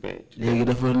that you made. Légui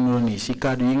dafa noni si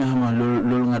kaddu yi nga xama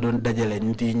lool nga doon dajale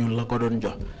nit yi ñu la ko doon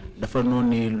jox dafa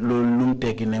noni lool lu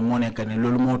tekki ne mo nekk ne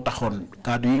lool mo taxone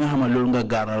kaddu yi nga xama lool nga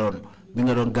garalon bi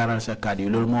nga doon garal sa kaddu yi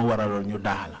lool mo waralon ñu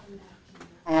daxala.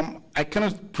 I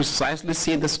cannot precisely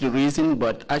say that's the reason,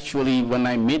 but actually when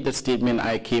I made that statement,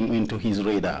 I came into his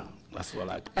radar. That's what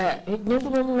I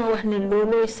wax ne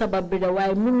loloy sabab bi da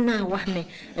way mën na wax ne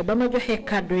bama joxe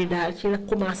cadeau yi dal ci la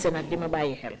commencé nak dima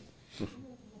bayyi xel.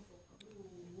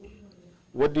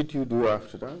 What did you do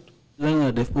after that? Lan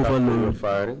nga def bu fa lolu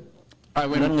firing? I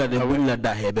went lan nga def buñ la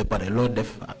daxé ba paré lo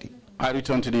def I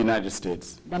returned to the United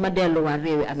States. Dama delu wa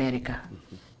rewi America.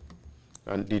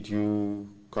 And did you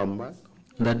come back?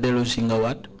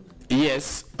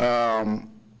 Yes,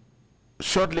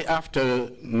 shortly after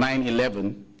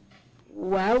 9/11.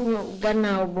 Wow,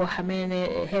 gannaaw bo xamé né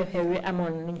xew-xew wi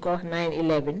amon ñu ko wax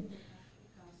 9/11.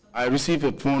 I received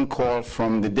a phone call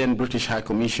from the then British High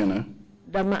Commissioner.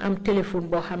 Dama am téléphone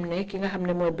bo xamné ki nga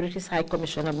xamné moy British High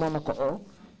Commissioner momako o.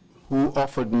 Who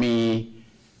offered me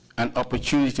an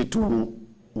opportunity to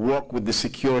work with the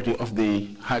security of the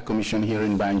High Commission here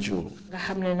in Banjul.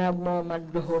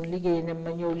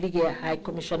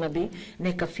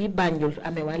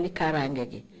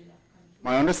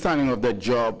 My understanding of that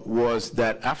job was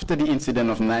that after the incident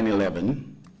of 9/11,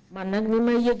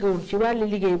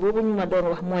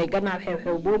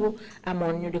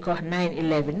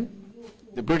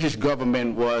 the British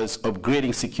government was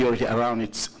upgrading security around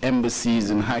its embassies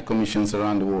and high commissions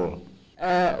around the world.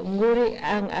 Nguri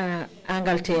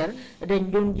Angleterre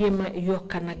dañ doon jema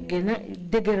yokka nak gëna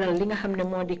dëgëral li nga xamne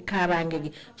modi karange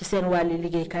gi ci seen wali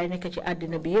liggéey kay nek ci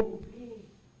adina bi yépp.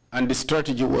 And the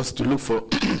strategy was to look for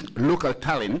local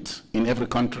talent in every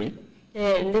country.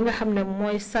 Li nga xamne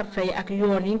moy sarta yi ak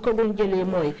yoon yi ko doon jëlé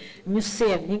moy ñu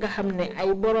seet ñi nga xamne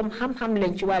ay borom xam-xam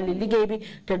lañ ci wali liggéey bi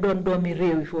te doon doomi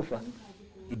réew yi fofa.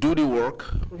 To do the work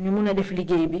ñu mëna def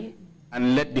liggéey bi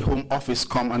and let the Home Office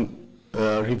come and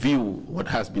review what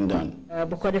has been done.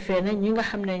 Bu ko defé nak ñi nga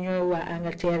xamné ñoy wa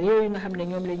Angleterre yoy nga xamné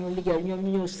ñom la ñu liggéey ñom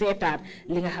ñu ñëw sétat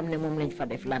li nga xamné mom lañ fa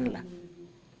def lan la.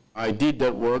 I did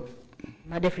that work.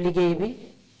 Ma def liggéey bi.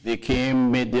 They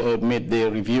came, made their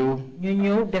review. Ñu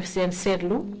ñëw def seen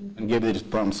sétlu. And gave it a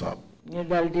thumbs up. Ñu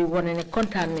dal di woné né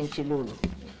kontaan nañ ci lolu.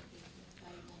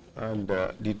 And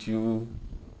did you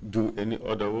do any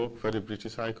other work for the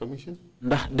British High Commission?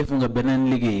 Ndax def nga benen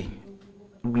liggéey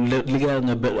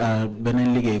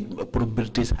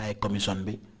British High Commission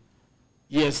bi?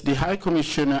 Yes, the High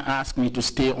Commissioner asked me to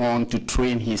stay on to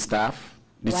train his staff,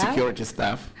 the security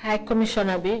staff. High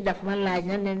Commissioner bi daf ma laaj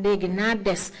na ne léegi naa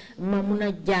des ma mun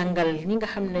a jàngal ñi nga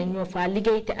xam ne ñoo fa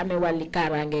liggéey te amee wàlli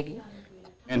kaaraange gi.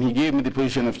 And he gave me the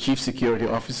position of Chief Security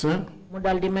Officer. Mu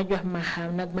dal di ma jox ma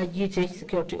xam nag ma jiite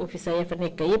security officer ya fa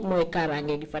nekk yépp mooy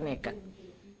kaaraange gi fa nekk.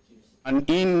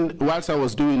 And whilst I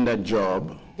was doing that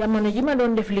job,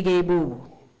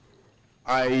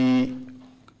 I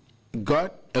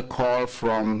got a call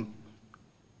from,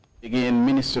 again,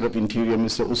 Minister of Interior,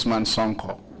 Mr. Usman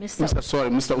Sonko.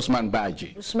 Mr. Usman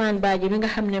Baji. Usman Baji, mi nga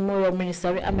xamne moy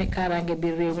minister bi amé karange bi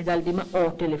rew mi dal di ma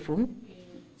o telephone.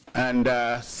 And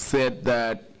said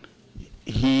that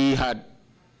he had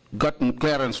gotten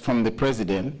clearance from the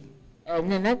president.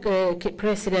 Ne nak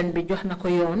president bi jox nako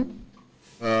yoon.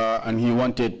 And he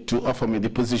wanted to offer me the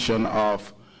position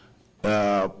of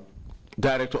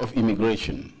Director of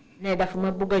Immigration.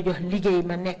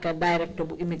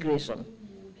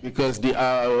 Because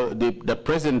the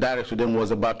present director then was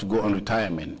about to go on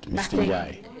retirement, Mr.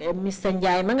 Njai. Mr.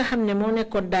 Njai, manga hamne mo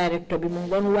nekon director bi mo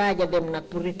ngon waja dem nak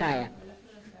pour retire.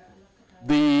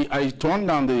 I turned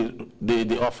down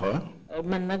the offer.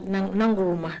 Man nak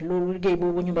nanguma lolu liggey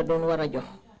bobu ñu ba doon wara jox.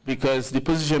 Because the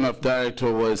position of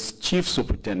director was chief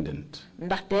superintendent.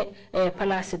 Ndaxte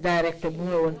place director bi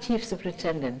mooy woon chief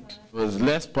superintendent. It was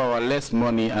less power, less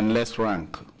money, and less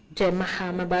rank. Te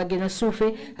mahama ba gën a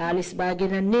suufe xaalis ba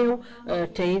gën a néew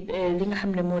te li nga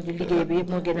xam ne moo di liggéey bi yëpp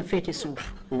moo gën a féete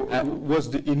suuf. Was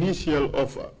the initial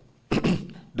offer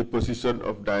the position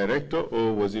of director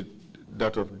or was it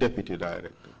that of deputy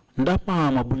director? Ndax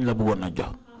mahama buñ la bëggoon a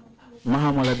jox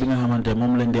mahama la bi nga xamante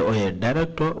moom lañ dee ooyee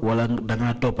director wala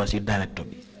dangaa toppa si director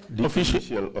bi. The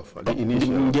initial offer.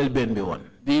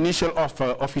 The initial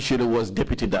offer officially was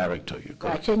deputy director.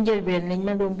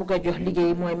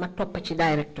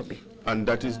 And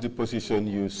that is the position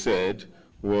you said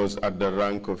was at the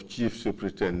rank of chief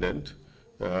superintendent,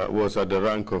 was at the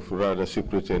rank of rather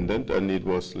superintendent, and it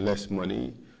was less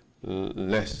money,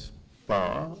 less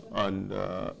power, and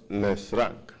less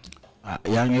rank.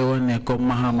 Yang ne comme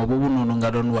mahama bobu nonu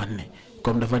nga don wax ne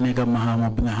comme dafa nek mahama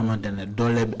bi nga xamantene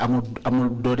dole amul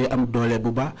dode am dole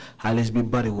bu ba xaliss bi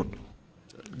bari wut.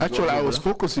 Actually, I was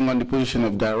focusing on the position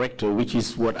of director, which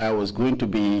is what I was going to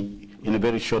be in a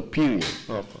very short period.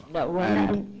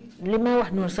 Lima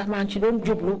wax non sax man ci don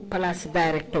jublu place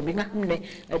director bi nga xamne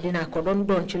dina ko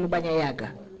don ci lu baña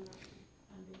yaga.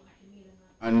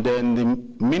 And then the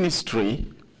ministry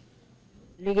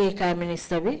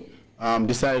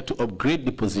decided to upgrade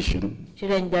the position to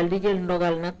the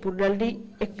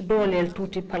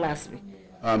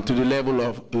level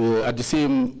of at the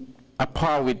same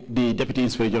par with the Deputy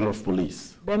Inspector General of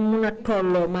Police.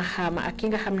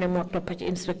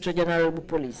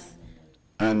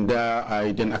 And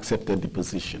I then accepted the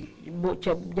position.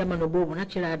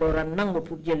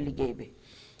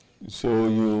 So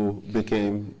you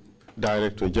became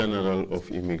Director General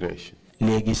of Immigration.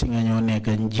 Immigration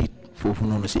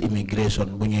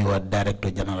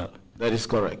Director General. That is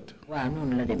correct.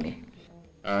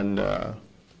 And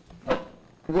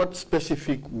what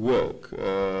specific work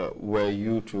were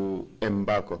you to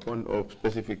embark upon, or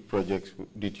specific projects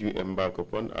did you embark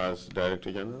upon as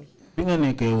Director General?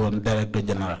 Director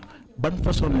General, ban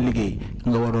façon liggéey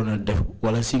nga warona def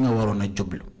wala si nga warona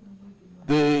jublu?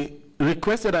 The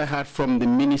request that I had from the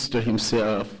minister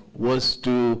himself was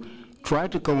to try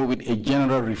to come up with a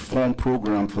general reform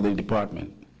program for the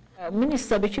department.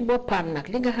 Minister bi ci bopam nak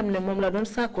li nga xamne mom la don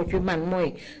sako ci man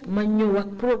moy ma ñew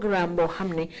ak programme bo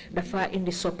xamne dafa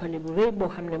indi soppali bu reey bo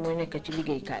xamne moy nek ci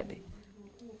liggéey kay bi.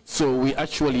 So we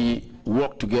actually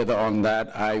worked together on that.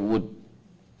 I would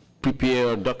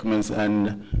prepare documents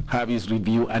and have his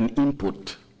review and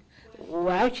input.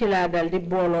 Waaw ci la dal di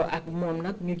bolo ak mom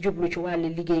nak ñu jublu ci wali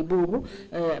liggéey bobu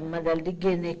ma dal di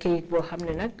génné kayit bo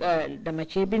xamné nak dama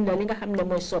ci bindal li nga xamné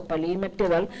moy soppali ma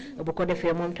téral bu ko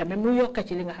défé mom tamé mu yokka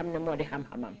ci li nga xamné modi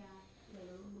xam-xamam.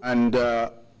 And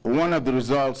one of the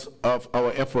results of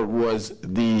our effort was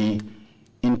the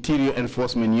Interior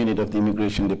Enforcement Unit of the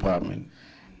Immigration Department.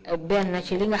 Ben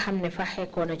ci li nga xamne fa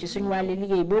xekona ci suñu wali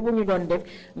liggéey bobu ñu doon def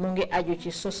mu ngi aju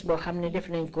ci sos bo xamne def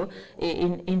nañ ko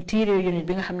interior unit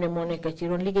bi nga xamne mo nekk ci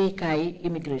ron liggéey kay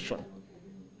immigration.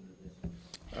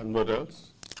 And what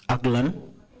else? Aklan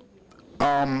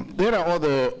there are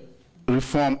other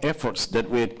reform efforts that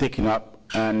were taken up,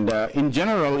 and in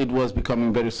general it was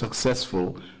becoming very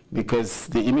successful because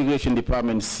the immigration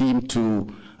department seemed to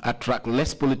attract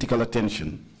less political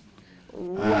attention.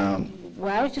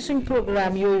 Waaw ci suñ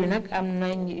programme yoyu nak amna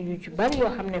yu ci bari yo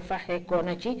xamne faxé ko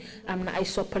na ci amna ay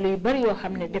soppali yu bari yo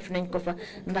xamne def nañ ko fa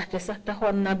ndaxte sax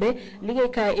taxon na be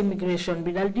liggéey kay immigration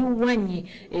bi dal di wañi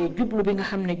jublu bi nga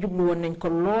xamne jublu won nañ ko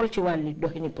lool ci wàlli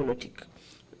doxini politique.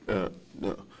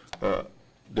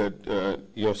 That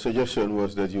your suggestion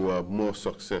was that you are more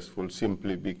successful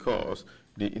simply because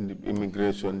the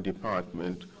immigration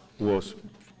department was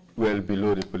well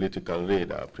below the political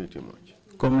radar pretty much.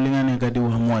 Comme li nga nekk di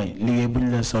wax mooy liggéey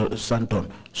buñ la santoon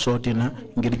sooti na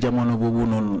ngir jamono boobu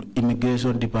noonu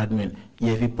immigration department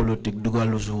yëfi politique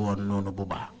dugalu su woon noonu bu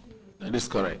baax. That is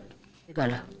correct.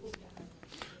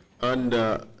 And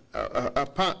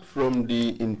apart from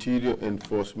the Interior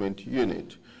Enforcement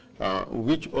Unit,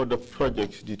 which other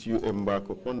projects did you embark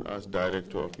upon as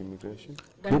Director of Immigration?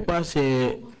 Bu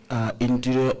passé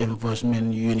Interior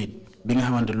Enforcement Unit bi nga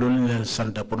xamante loolu la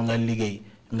sant pour nga liggéey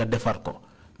nga defar ko.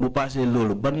 Bu passé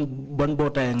lolu ban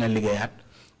botay nga liggéeyat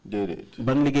dedet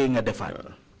ban liggéey nga defaat.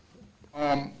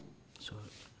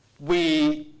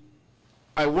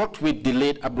 I worked with the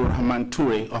late Abdurrahman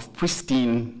Toure of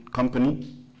Pristine Company.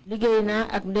 Liggéey na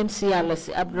ak dem ci Yalla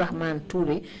ci Abdurrahman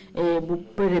Toure bu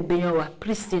pere bi ñu wax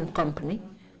Pristine Company.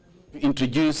 To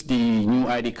introduce the new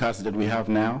ID cards that we have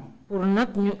now. Pour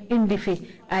nak ñu indi fi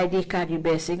ID card yu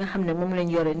bees yi nga xamne mom lañ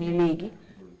yoré ni légui.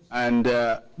 And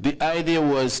the idea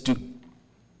was to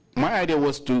My idea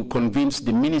was to convince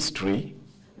the ministry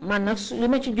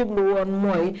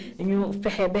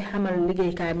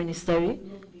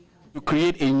to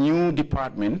create a new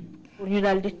department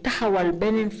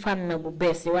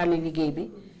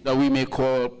that we may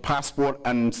call Passport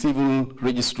and Civil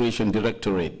Registration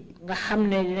Directorate.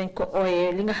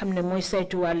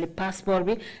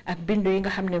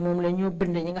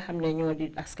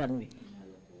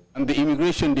 And the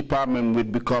immigration department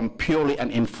would become purely an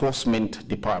enforcement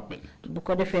department.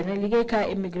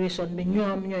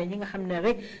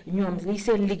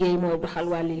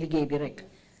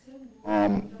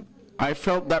 I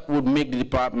felt that would make the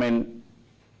department,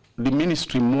 the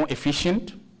ministry, more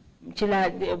efficient.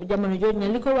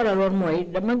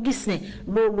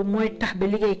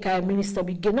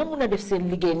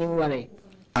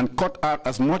 And cut out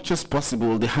as much as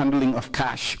possible the handling of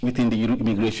cash within the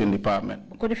immigration department.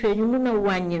 Because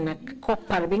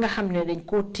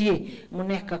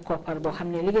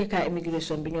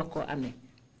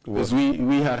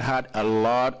we had a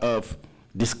lot of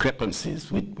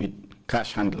discrepancies with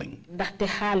cash handling.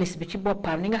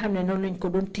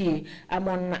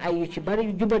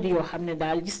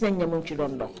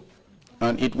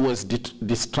 And it was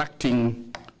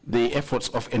distracting the efforts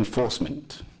of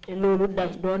enforcement. And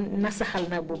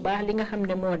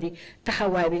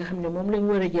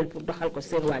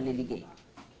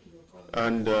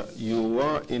you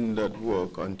were in that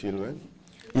work until when?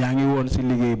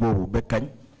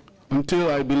 Until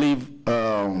I believe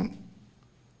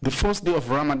the first day of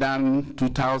Ramadan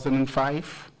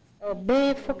 2005.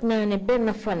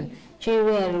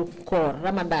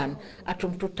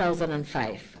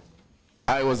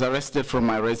 I was arrested from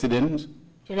my residence.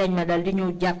 And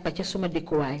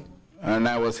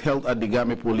I was held at the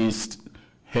Gambia Police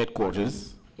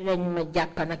headquarters.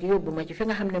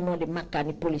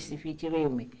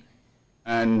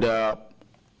 And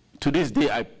to this day,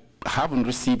 I haven't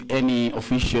received any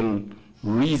official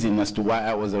reason as to why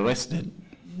I was arrested.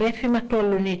 But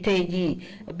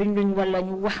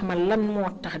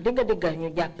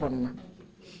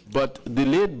the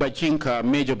late Bajinka,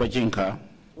 Major Bajinka,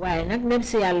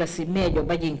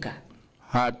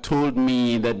 had told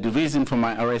me that the reason for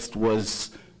my arrest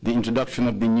was the introduction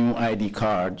of the new ID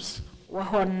cards.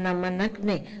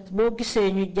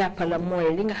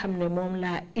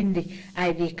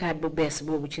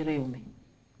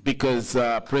 Because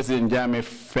President Jammeh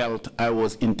felt I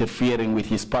was interfering with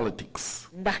his politics.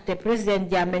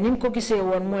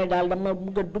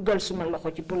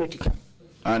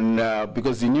 And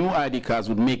because the new ID cards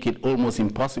would make it almost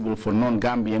impossible for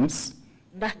non-Gambians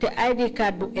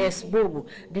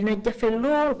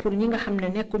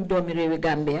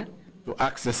to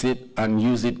access it and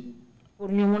use it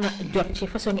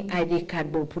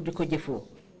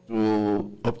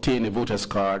to obtain a voter's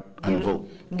card and vote.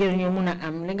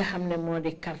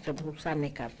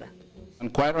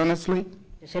 And quite honestly,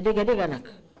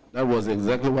 that was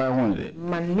exactly why I wanted it.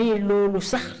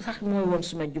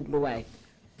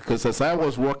 Because as I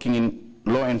was working in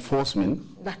law enforcement,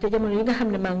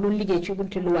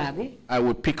 I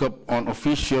would pick up on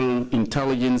official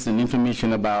intelligence and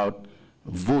information about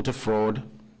voter fraud.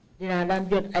 And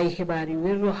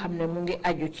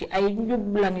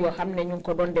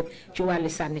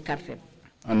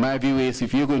my view is,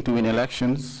 if you're going to win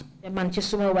elections,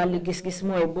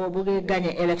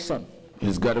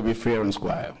 it's got to be fair and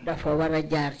square.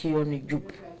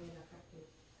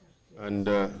 And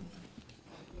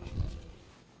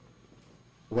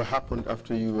what happened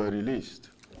after you were released?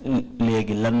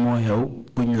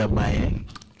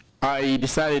 I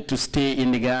decided to stay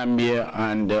in the Gambia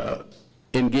and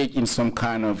engage in some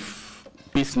kind of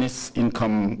business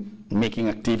income making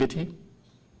activity.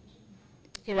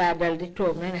 It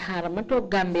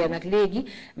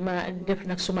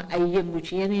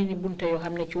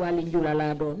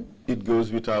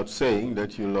goes without saying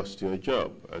that you lost your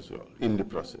job as well in the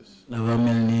process.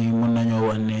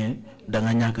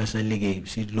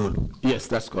 Yes,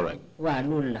 that's correct.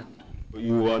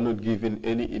 You were not given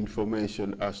any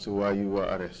information as to why you were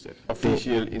arrested.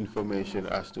 Official information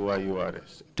as to why you were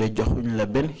arrested.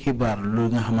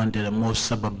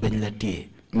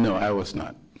 No, I was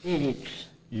not.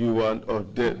 You weren't, or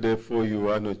therefore you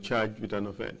were not charged with an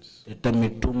offense.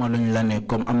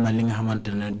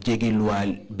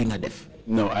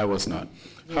 No, I was not.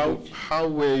 How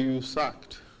were you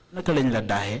sacked?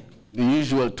 The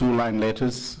usual 2-line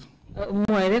letters.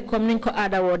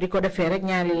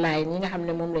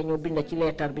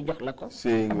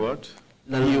 Saying what?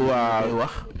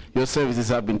 Your services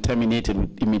have been terminated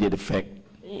with immediate effect.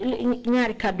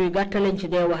 ñaari kàddu yu gàtt lañ ci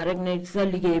dee wax rek ne sa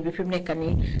liggéey bi fi mu nekk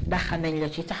nii dàq nañ la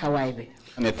ci taxawaay bi.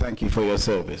 And I thank you for your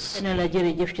service. ne la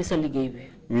jërëjëf ci sa liggéey bi.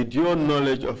 With your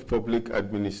knowledge of public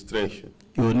administration,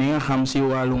 yow ni nga xam si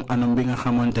wàllum anam bi nga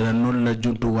xamante ne noonu la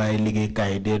jumtuwaay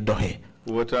liggéeykaay dee doxee.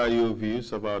 what are your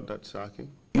views about that sacking?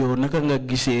 yow naka nga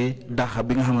gisee dàq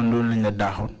bi nga xam ne loolu lañ la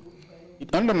dàqoon.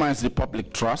 It undermines the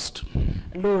public trust.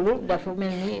 loolu dafa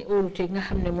mel ni óolute nga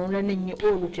xam ne moom la nit ñi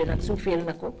óolute nag suufeel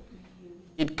na ko.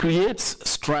 It creates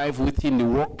strife within the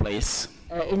workplace.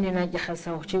 indi na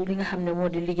jaxasoo ci li nga xam ne moo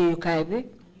di liggéeyukaay bi.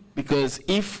 Because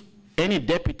if any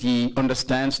deputy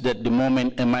understands that the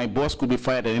moment and my boss could be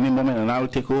fired at any moment and I will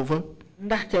take over.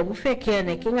 ndaxte bu fekkee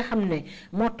ne ki nga xam ne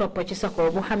moo topp ci sa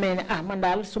kaw bu xamee ne ah man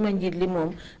daal suma njiit li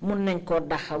moom mun nañ koo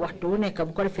dàq waxtu wu nekk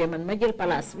bu ko defee man ma jël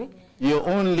place bi. Your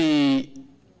only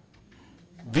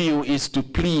view is to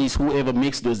please whoever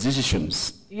makes those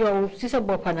decisions. yow si sa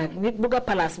bopp nag nit bugg a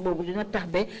place boobu dina tax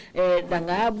ba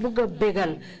danga bugg a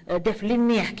bégal def li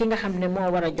neex ki nga xam ne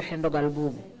moo war a joxe ndogal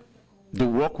boobu. The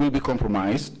work will be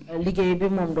compromised. liggéey bi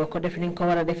moom doo ko def ni nga ko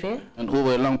war a defee. And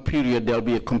over a long period, there will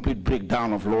be a complete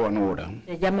breakdown of law and order.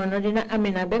 te jamono dina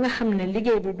amina ba nga xam ne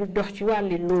liggéey bi du dox ci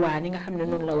wàlli luwaa ni nga xam ne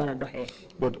noonu la war a doxee.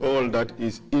 But all that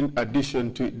is in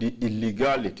addition to the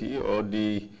illegality or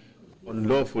the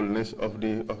unlawfulness of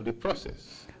the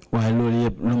process. waaye loolu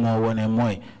yëpp lu ma wone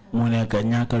mooy mu nekk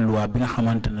ñaaka luwaa bi nga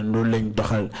xamante ne loolu lañ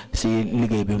doxal si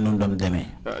liggéey bi nu mu doon demee.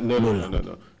 non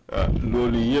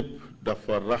loolu yëpp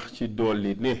dafa rax ci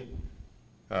dolli ne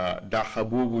dàqa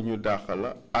boobu ñu dàqa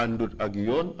la àndut ak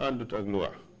yoon àndut ak loi.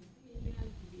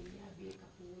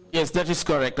 Yes, that is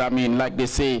correct. I mean, like they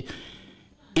say,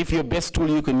 if your best tool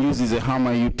you can use is a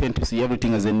hammer, you tend to see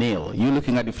everything as a nail. You're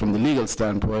looking at it from the legal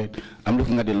standpoint. I'm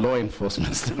looking at the law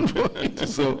enforcement standpoint.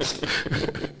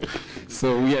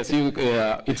 So yes,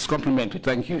 it's complimentary.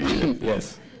 Thank you.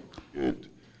 Yes. Good.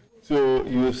 So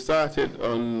you started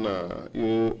on,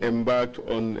 you embarked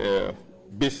on a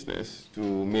business to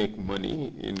make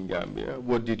money in Gambia.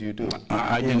 What did you do?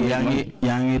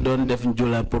 Yangi don def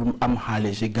njula pour am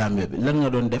xaalis ci Gambia bi. Lan nga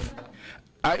don def?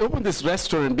 I opened this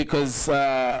restaurant because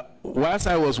whilst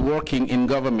I was working in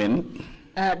government,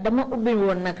 dama ubbi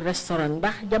woon nag restaurant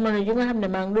ndax jamono ju nga xam ne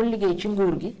maa ngi doon liggéey ci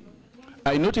nguur gi.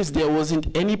 I noticed there wasn't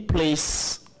any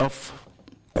place of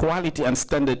quality and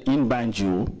standard in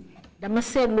Banjul dama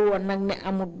seetlu woon nag ne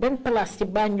amul benn place ci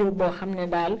Banjul boo xam ne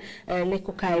daal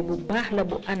lekkukaay bu baax la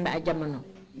bu ànd ak jamono.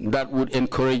 that would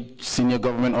encourage senior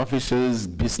government officers,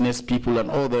 business people, and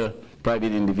other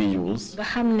private individuals nga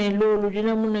xam ne loolu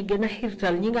dina mun a gën a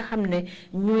xiirtal ñi nga xam ne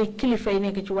ñooy kilifa yi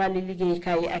nekk ci wàllu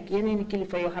liggéeykaay yi ak yeneen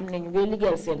kilifa yoo xam ne ñu ngi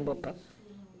liggéeyal seen bopp.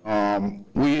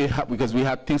 Because we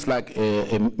had things like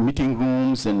meeting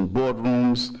rooms and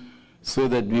boardrooms, so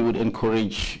that we would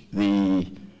encourage the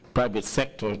private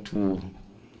sector to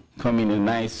come in a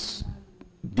nice,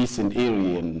 decent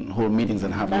area and hold meetings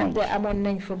and have lunch. amon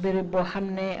nañ fa béréb boo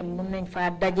xam ne mun nañ faa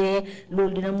dajee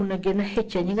loolu dina mun a gën a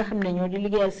xëcc ñi nga xam ne ñoo di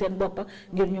liggéeyal seen bopp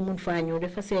ngir ñu mun faa ñëw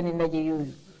dafa seeni ndaje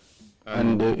yooyu.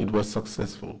 And it was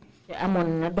successful. te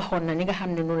amoon na doxoon na ni nga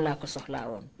xam ne noonu laa ko soxlaa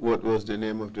woon. What was the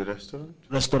name of the restaurant?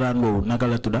 Restaurant boobu naka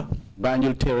la tudda?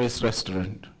 Banjul Terrace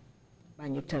Restaurant.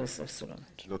 Banjul Terrace Restaurant.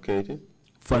 Located?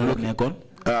 Fan la nekkoon?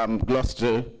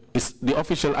 Gloucester. The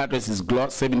official address is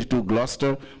 72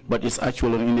 Gloucester, but it's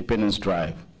actually on Independence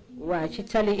Drive. Waaw ci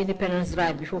tali Independence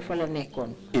Drive bi foofu la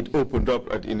nekkoon. It opened up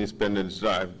at Independence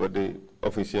Drive, but the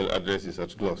official address is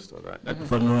at Gloucester, right?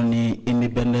 Fan la ni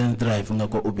Independence Drive nga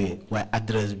ko ubbee waaye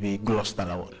address bi Gloucester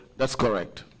la woon. That's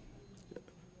correct.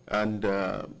 And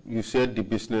you said the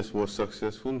business was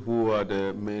successful. Who are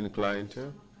the main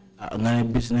clientele? Nga ne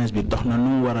business bi dox na nu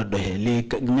mu war a doxee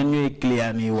léegi ñan ñooy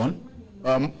client yi woon.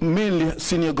 Mainly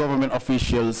senior government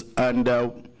officials and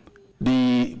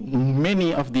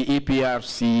many of the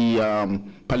APRC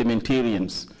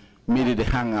parliamentarians made it a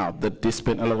hangout that they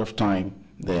spent a lot of time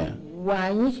there. Waa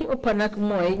ñi ci ëpp nag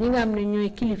mooy ñi nga xam ne ñooy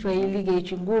kilifa yi liggéey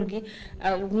ci nguur gi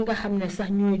ñi nga xam ne sax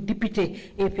ñooy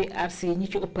député APRC ñi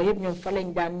ci ëpp yëpp ñoom fa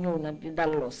lañ daan ñëw nag di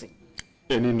dalloo si.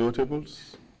 Any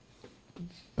notables?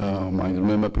 I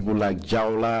remember people like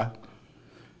Jawla.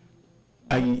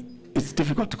 It's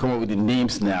difficult to come up with the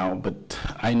names now, but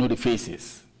I know the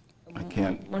faces. I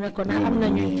can't. Mu ne kon am na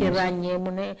ñu ci ràññee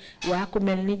mu ne waa ku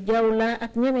mel ni Jawla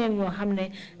ak ñeneen ñoo xam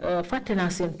ne fàtte naa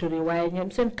seen tur yi waaye ñoom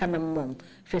seen kanam moom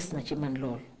fees na ci man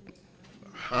lool.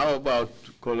 How about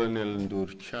Colonel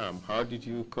Ndur Cham? How did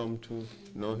you come to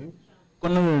know him?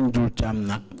 Colonel Ndur Cham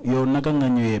nag yow naka nga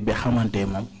ñëwee ba xamante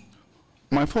moom.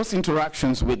 My first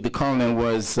interactions with the colonel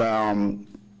was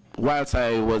whilst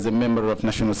I was a member of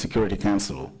National Security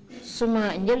Council.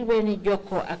 suma njëlbeeni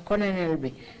jokko ak colonel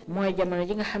bi mooy jamono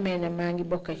ji nga xamee ne maa ngi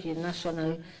bokk ci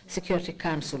National Security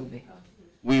Council bi.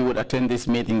 We would attend these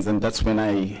meetings, and that's when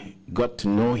I got to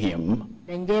know him.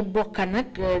 dañ dee bokk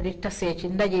nag di tasee ci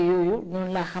ndaje yooyu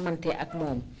noonu laa xamante ak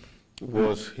moom.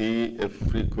 Was he a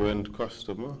frequent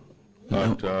customer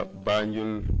at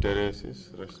Banjul Terrace's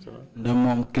restaurant? ndax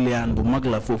moom client bu mag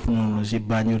la foofu noonu si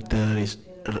Banjul Terrace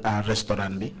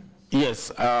restaurant bi.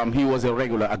 Yes, he was a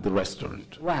regular at the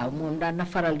restaurant. Wow, moom daan na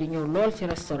faral di ñëw lool ci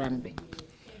restaurant bi.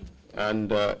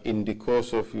 And in the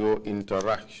course of your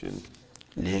interaction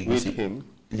with him,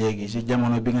 léegi si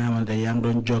jamono bi nga xamante yaa ngi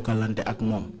doon jokkalante ak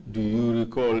moom. do you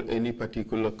recall any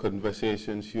particular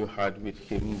conversations you had with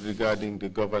him regarding the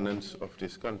governance of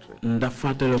this country? ndax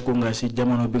fàttaliku nga si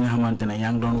jamono bi nga xamante ne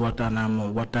yaa ngi doon waxtaan ak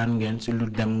moom waxtaan ngeen si lu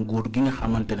dem nguur gi nga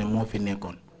xamante ne moo fi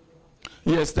nekkoon.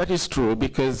 Yes, that is true,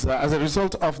 because as a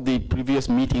result of the previous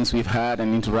meetings we've had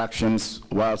and interactions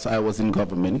whilst I was in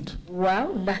government,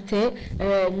 waaw ndaxte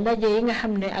ndaje yi nga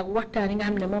xam ne ak waxtaan yi nga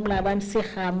xam ne moom laa daan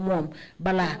seexaa moom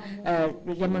balaa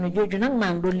jamono jooju nag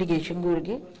maa ngi doon liggéey ci nguur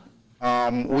gi.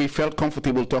 we felt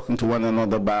comfortable talking to one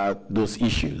another about those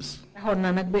issues. taxoon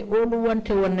na nag ba óolu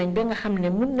wante woon nañ ba nga xam ne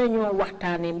mun nañoo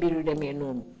waxtaanee mbir yu demee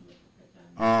noonu.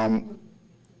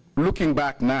 Looking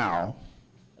back now,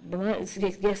 dama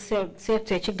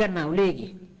seetee ci gannaaw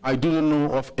léegi. I do not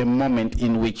know of a moment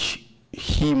in which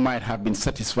he might have been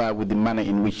satisfied with the manner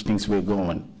in which things were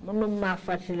going. mënuma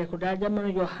fàttaliku daal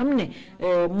jamono joo xam ne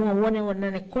moom wane woon na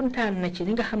ne kontaan na ci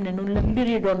li nga xam ne noonu la mbir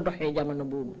yi doon doxee jamono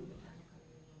boobu.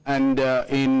 And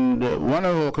in one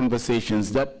of our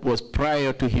conversations, that was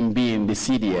prior to him being the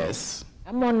CDS.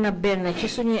 amoon na benn ci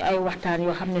suñuy ay waxtaan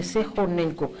yoo xam ne seexoon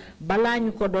nañ ko balaa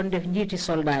ñu ko doon def njiiti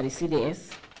soldaar yi CDS.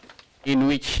 In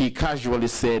which he casually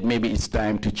said, maybe it's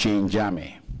time to change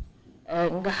Jammeh.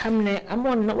 nga xam ne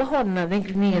amoon na waxoon na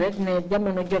rek nii rek ne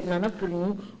jamono jot na nag pour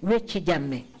ñu wecci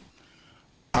Jammeh.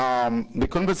 The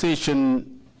conversation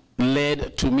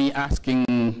led to me asking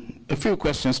a few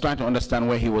questions, trying to understand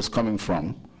where he was coming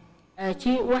from.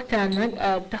 ci waxtaan nag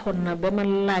taxoon na ba ma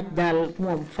laaj daal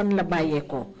moom fan la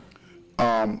bàyyeekoo.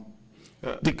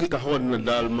 taxoon na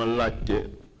daal ma laajte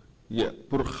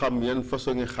pour xam yan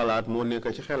façon xalaat moo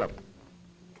nekk ci xelam.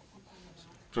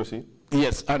 Proceed.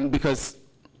 Yes, and because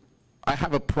I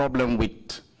have a problem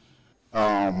with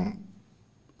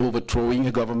overthrowing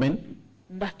a government.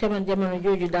 ndaxte man jamono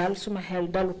jooju daal suma xel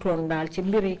dalutoon daal ci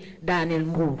mbiri daaneel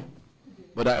nguur.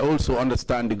 But I also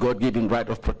understand the God-given right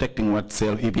of protecting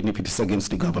oneself, even if it is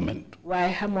against the government.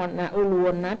 waaye xamoon naa olu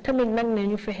woon naa tamit nag ne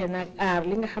ñu fexe nag aar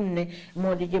li nga xam ne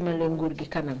moo di jëmale nguur gi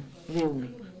kanam réew mi.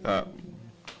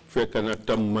 fekk na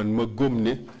tam man ma gëm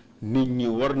ne nit ñi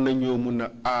war nañoo mun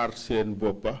a aar seen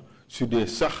boppa su dee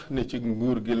sax ne ci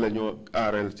nguur gi la ñoo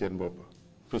aaral seen boppa.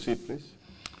 Proceed, please.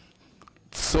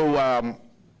 So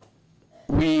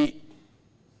we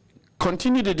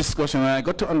continued the discussion, and I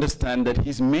got to understand that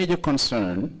his major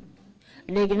concern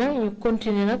léegi nag ñu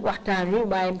continuer nag waxtaan wi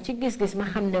waaye ci gis-gis ma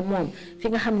xam ne moom fi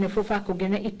nga xam ne foofaa ko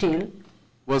gën a itteel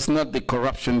was not the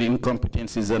corruption, the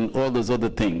incompetencies, and all those other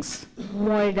things,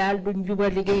 mooy daal du njuba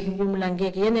liggéey njum la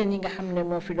ngeeg yeneen yi nga xam ne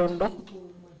moo fi doon dox,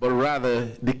 but rather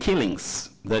the killings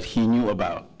that he knew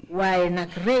about. waaye nag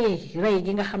rey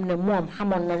gi nga xam ne moom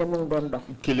xamoon na ne mu ngi doon dox.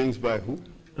 Killings by who?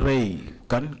 rey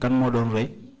kan moo doon rey.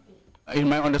 In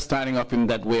my understanding of him,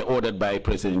 that were ordered by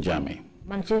President Jammeh.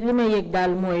 man ci li ma yëg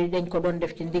daal mooy dañ ko doon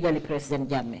def ci ndigali président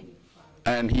Jammeh.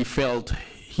 And he felt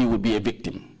he would be a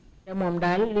victim. te moom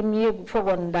daal li mu yëg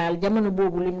fogoon daal jamono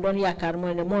boobu li mu doon yaakaar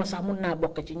mooy ne moo sax mun naa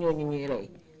bokk ci ñooñu ñuy rey.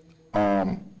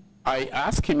 I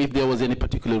asked him if there was any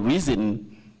particular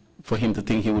reason for him to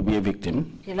think he would be a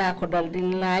victim. ci laa ko dal di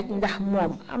laaj ndax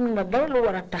moom am na dara lu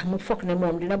war a tax mu foog ne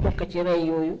moom dina bokk ci rey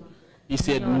yooyu. He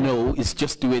said, no, it's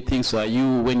just the way things are.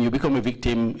 When you become a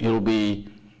victim, it will be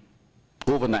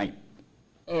overnight.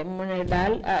 mu ne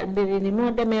daal mbiri ni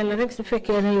moo demee la rek su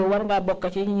fekkee ne yow war ngaa bokk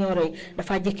ci ñoo rey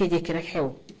dafa jékki-jékki rek xew.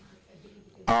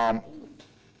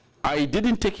 I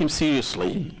didn't take him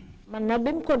seriously. man na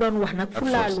bi mu ko doon wax nag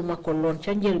fulaaluma ko loon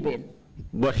ca njëlbeen.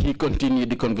 But he continued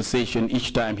the conversation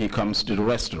each time he comes to the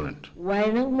restaurant.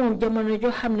 waaye nag moom jamono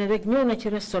joo xam ne rek ñëw na ci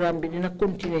restaurant bi dina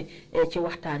continuer ci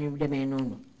waxtaan yu demee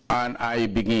noonu. And I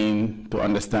begin to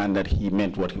understand that he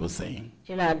meant what he was saying.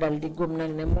 ci laa dal di gëm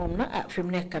nag ne moom na fi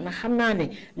mu nekk na xam naa ne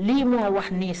lii moo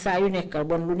wax nii saa yu nekk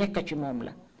bon lu nekk ci moom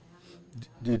la.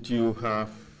 Did you have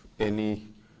any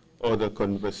other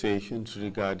conversations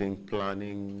regarding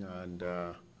planning and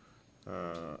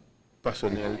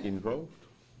personnel involved?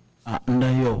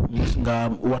 ndax yow gis nga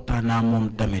waxtaanaa moom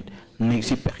tamit ne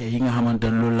si pexe yi nga xamante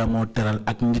ne loolu la moo teral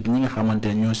ak nit ñi nga xamante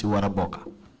ne ñoo si war a bokk.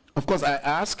 Of course, I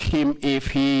asked him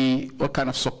if what kind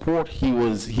of support he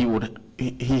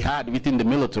had within the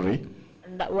military.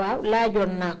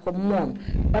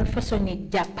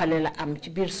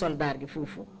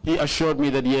 He assured me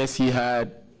that yes, he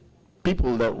had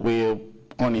people that were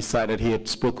on his side that he had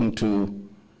spoken to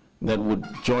that would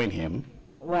join him.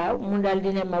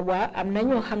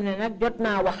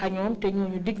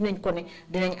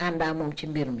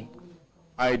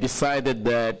 I decided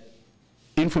that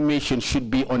information should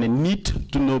be on a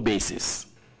need-to-know basis.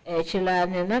 I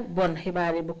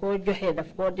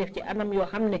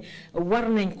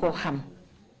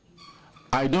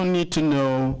don't need to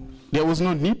know, there was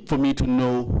no need for me to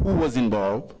know who was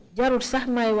involved.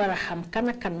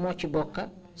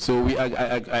 So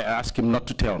I asked him not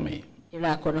to tell me.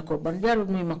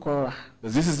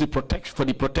 This is for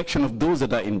the protection of those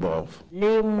that are involved.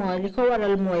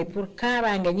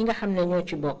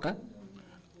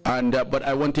 But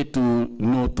I wanted to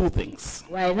know two things.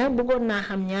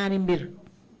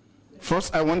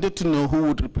 First, I wanted to know who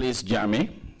would replace Jammeh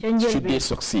should they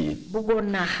succeed.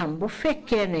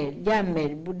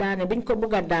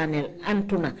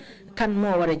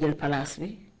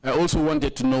 I also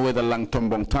wanted to know whether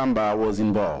Langtombong Tamba was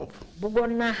involved.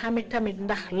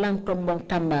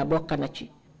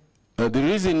 The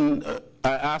reason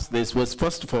I asked this was,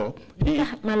 first of all,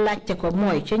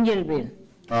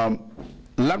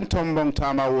 Langtombong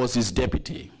Tamba was his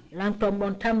deputy.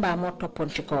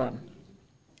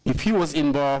 If he was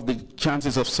involved, the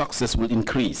chances of success will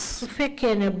increase.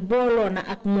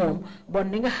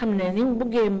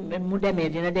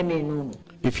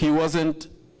 If he wasn't,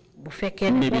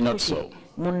 maybe not so.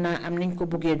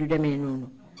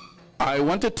 I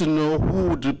wanted to know who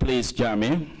would replace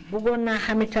Jammeh,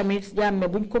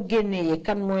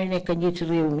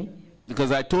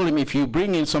 because I told him if you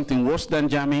bring in something worse than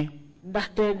Jammeh, the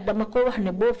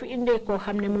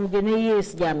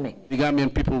Gambian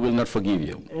people will not forgive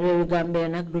you.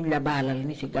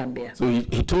 So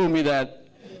he told me that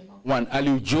one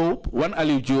Aliou Job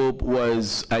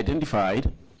was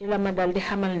identified.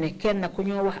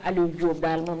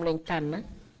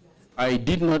 I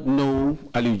did not know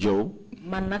Aliou Job.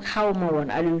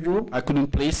 I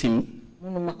couldn't place him.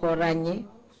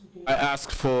 I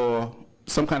asked for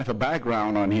some kind of a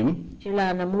background on him.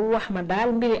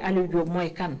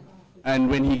 And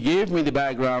when he gave me the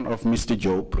background of Mr.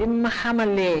 Job,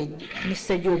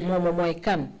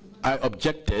 I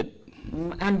objected.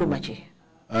 Number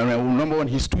one,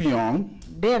 he's too young.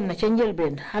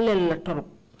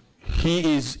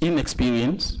 He is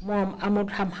inexperienced.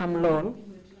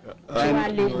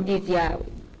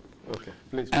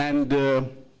 And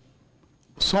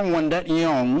someone that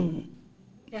young,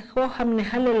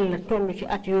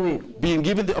 being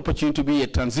given the opportunity to be a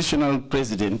transitional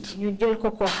president,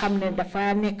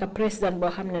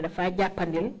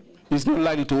 he's not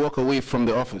likely to walk away from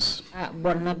the office.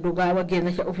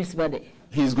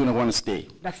 He's going to want to stay.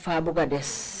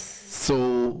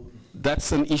 So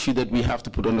that's an issue that we have to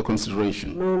put under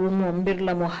consideration.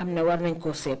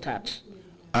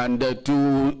 And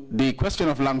to the question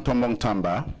of Langtombong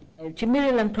Tamba,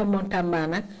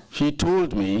 she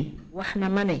told me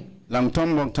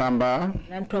Langtombong Tamba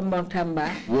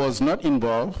was not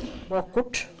involved,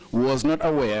 was not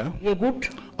aware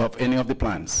of any of the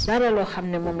plans. At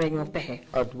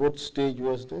what stage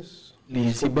was this?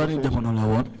 This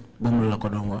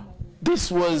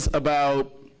was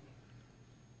about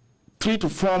 3 to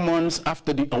 4 months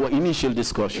after our initial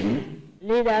discussion.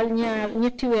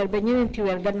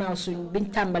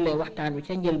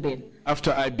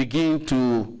 After I began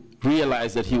to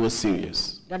realize that he was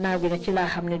serious.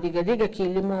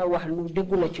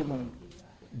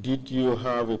 Did you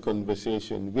have a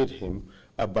conversation with him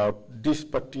about this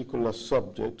particular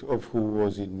subject of who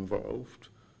was involved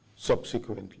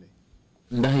subsequently?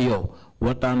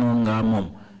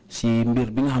 Si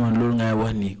mbir bi nga xamante loolu ngay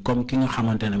wax ni comme ki nga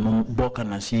xamante ne moom bokk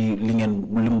na si li ngeen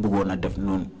lim bëggoon a def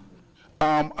noonu.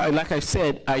 Like I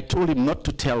said, I told him not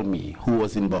to tell me who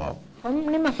was involved. For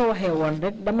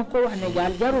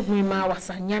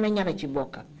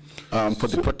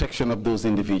the protection of those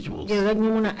individuals.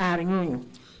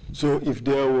 So if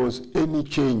there was any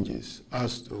changes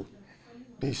as to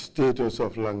the status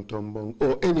of Langtombong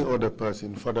or any other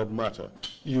person for that matter,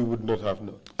 you would not have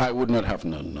known? I would not have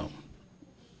known, no.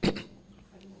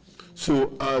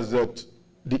 So as at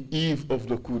the eve of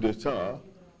the coup d'etat,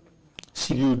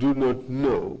 you do not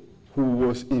know who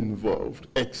was involved,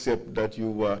 except that you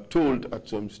were told at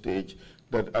some stage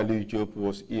that Aliou Job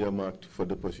was earmarked for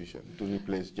the position to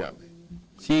replace Jammeh.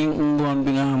 Si ngon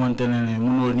bi nga xamantene ne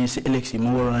mënul ni ci election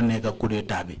mo wara nek coup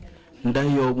d'état bi ndax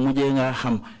yow mujé nga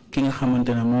xam ki nga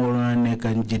xamantene mo wona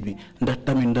nekkan njit bi ndax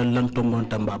tamit ndax lang tombon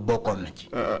tamba bokon na ci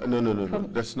no,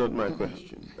 that's not my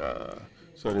question.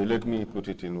 Sorry, let me put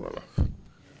it in Wolof.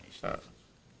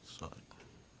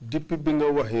 Depuis bi nga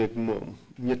waxee ak moom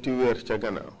ñetti weer ca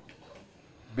gannaaw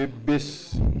ba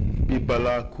bés bi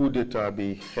balaa coup d'état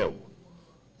bi xew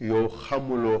yow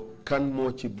xamuloo kan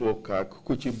moo ci bokk ak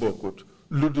ku ci bokkut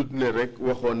lu dul ne rek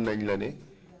waxoon nañ la ne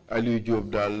Aliou Diop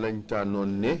daal lañ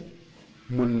tànnoon ne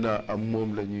mun naa am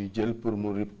moom la ñuy jël pour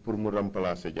mu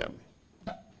remplacer Jammeh.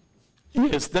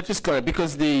 Yes, that is correct,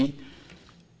 because the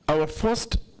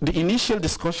initial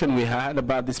discussion we had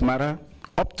about this matter,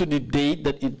 up to the date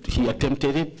that he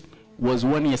attempted it, was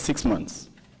 1 year 6 months.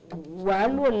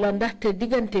 Walu la ndaxte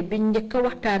digante bi njëkk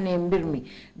waxtaanee mbir mi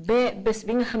ba bés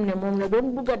bi nga xam ne moom la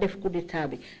doon bugg a def coup d'état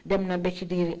bi dem na ba ci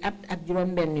diiri at ak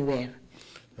juróom benni weer.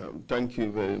 Thank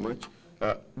you very much.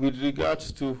 With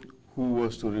regards to who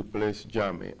was to replace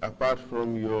Jammeh, apart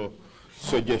from your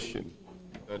suggestion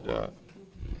that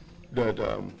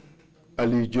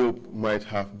Ali Job might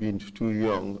have been too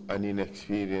young and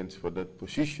inexperienced for that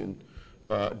position,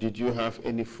 did you have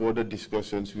any further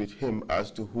discussions with him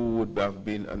as to who would have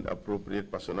been an appropriate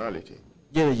personality?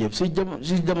 Jerejef si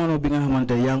jamono bi nga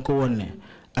xamante yang ko wonne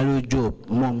Aliou Diop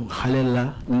mom xale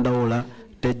la ndaw la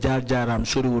te jaar-jaaram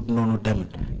soriwut noonu tamit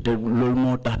te loolu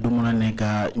moo tax du mën a nekk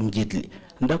njiit li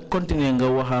ndax continuer nga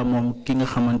waxa moom ki nga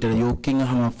xamante ne yow ki nga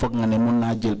xam foog nga ne mën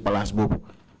naa jël place boobu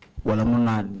wala mën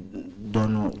naa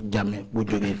doonu Jammeh bu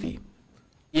jógee fii.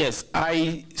 Yes,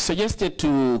 I suggested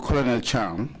to Colonel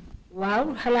Cham.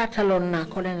 Wow, xalaataloon naa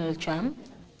Colonel Cham.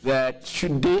 That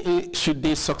should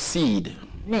they succeed.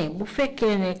 Ne bu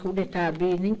fekkee ne coup d'état bi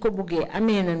niñ ko buggee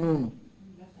amee na noonu.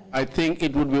 I think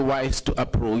it would be wise to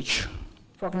approach.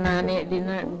 Foog naa ne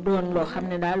dina doon loo xam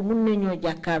ne daal mun nañoo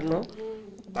jàkkaarloo.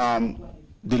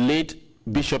 The late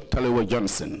Bishop Telewa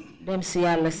Johnson. Dem si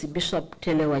yàlla si Bishop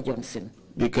Telewa Johnson.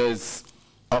 Because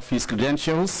of his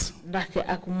credentials,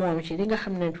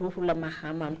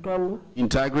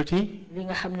 integrity,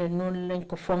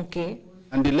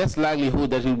 and the less likelihood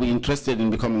that he'll be interested in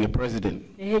becoming a president.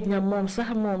 He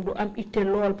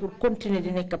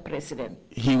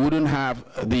wouldn't have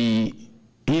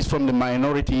he's from the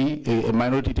minority, a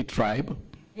minority tribe.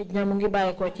 He's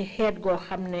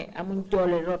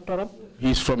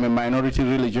from a minority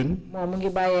religion.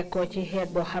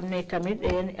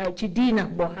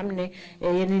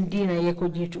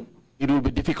 It will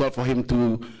be difficult for him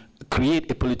to create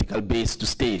a political base to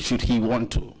stay, should he want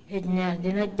to. He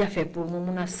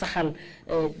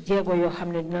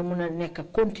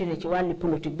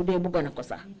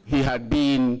had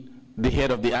been the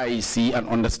head of the IEC and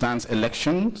understands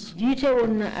elections.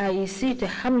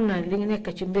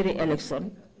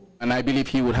 And I believe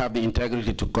he would have the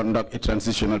integrity to conduct a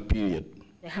transitional period.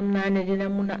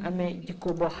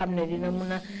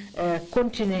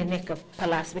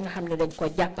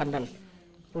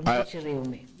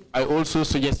 I also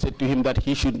suggested to him that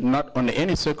he should not, under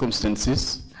any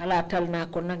circumstances,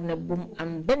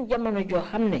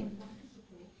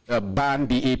 ban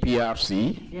the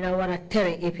APRC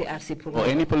or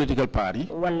any political party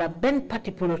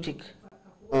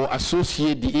or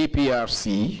associate the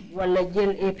APRC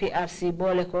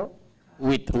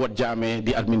with what Jammeh,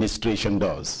 the administration,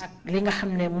 does.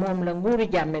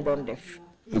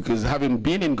 Because having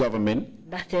been in government,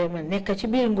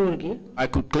 I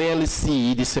could clearly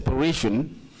see the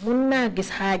separation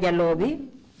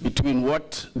between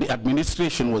what the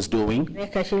administration was doing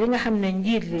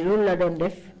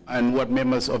and what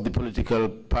members of the political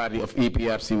party of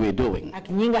APRC were doing.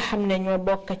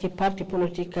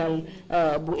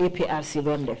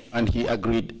 And he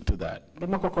agreed to that.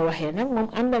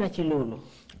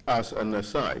 As an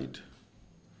aside,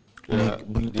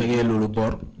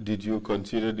 did you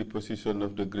consider the position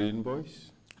of the Green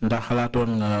Boys?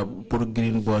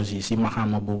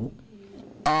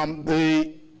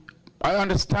 I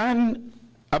understand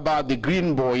about the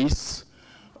Green Boys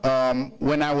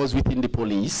when I was within the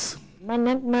police.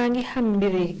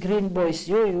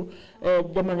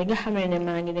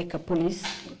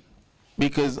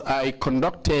 Because I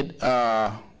conducted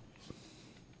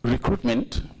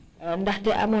recruitment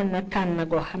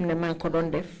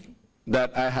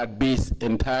that I had based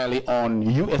entirely on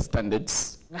US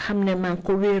standards, with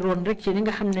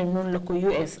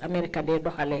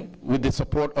the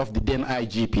support of the then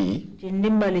IGP,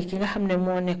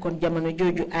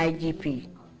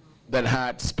 that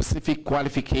had specific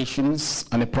qualifications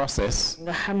and a process.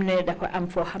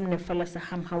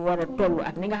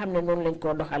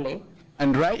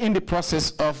 And right in the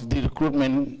process of the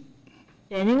recruitment,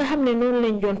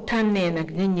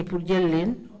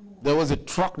 there was a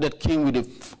truck that came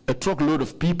with a truckload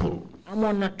of people.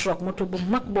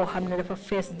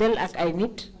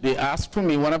 They asked for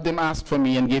me, one of them asked for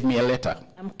me and gave me a letter.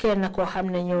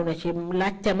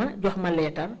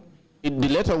 The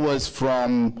letter was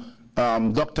from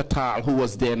Dr. Tal, who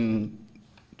was then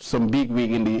some big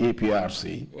wig in the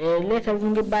APRC.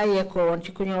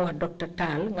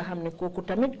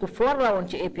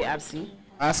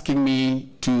 Asking me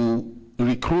to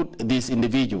recruit these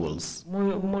individuals.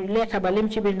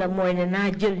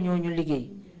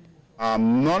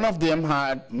 None of them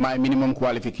had my minimum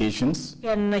qualifications.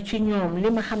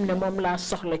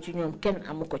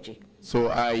 So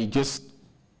I just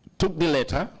took the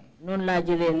letter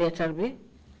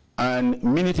and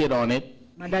minuted on it.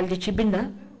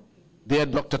 Dear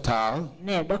Dr. Tal,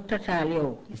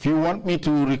 if you want me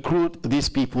to recruit these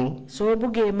people,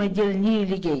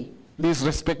 please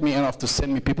respect me enough to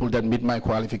send me people that meet my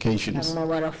qualifications. To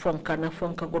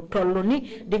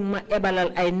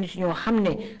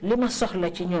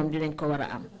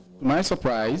my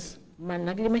surprise,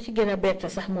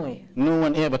 no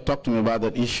one ever talked to me about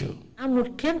that issue.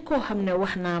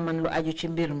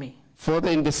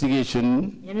 Further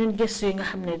investigation revealed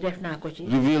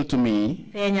to me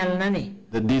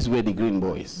that these were the Green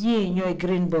Boys.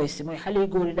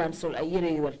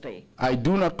 I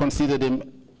do not consider them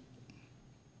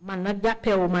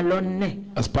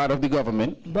as part of the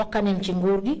government.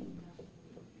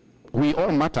 We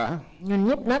all matter,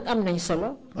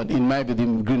 but in my view, the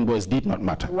Green Boys did not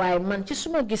matter.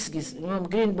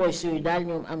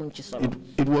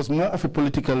 It was more of a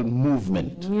political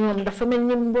movement,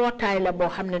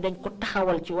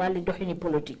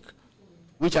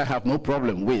 which I have no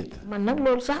problem with. But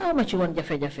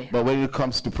when it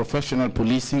comes to professional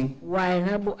policing,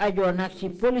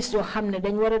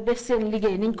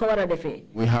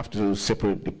 we have to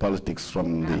separate the politics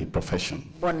from the profession.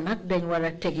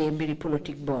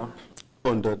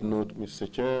 On that note,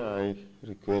 Mr. Chair, I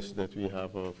request that we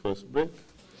have our first break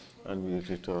and we'll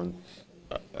return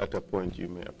at a point you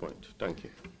may appoint. Thank you.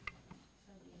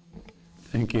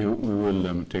 Thank you. We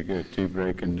will take a tea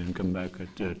break and then come back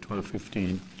at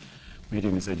 12:15.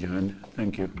 Meeting is adjourned.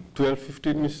 Thank you.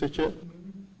 12:15, Mr. Chair?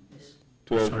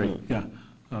 12. Sorry, yeah,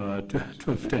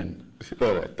 12:10.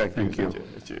 All right, thank you, Mr. you. Chair.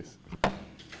 Cheers.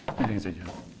 Meeting is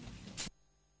adjourned.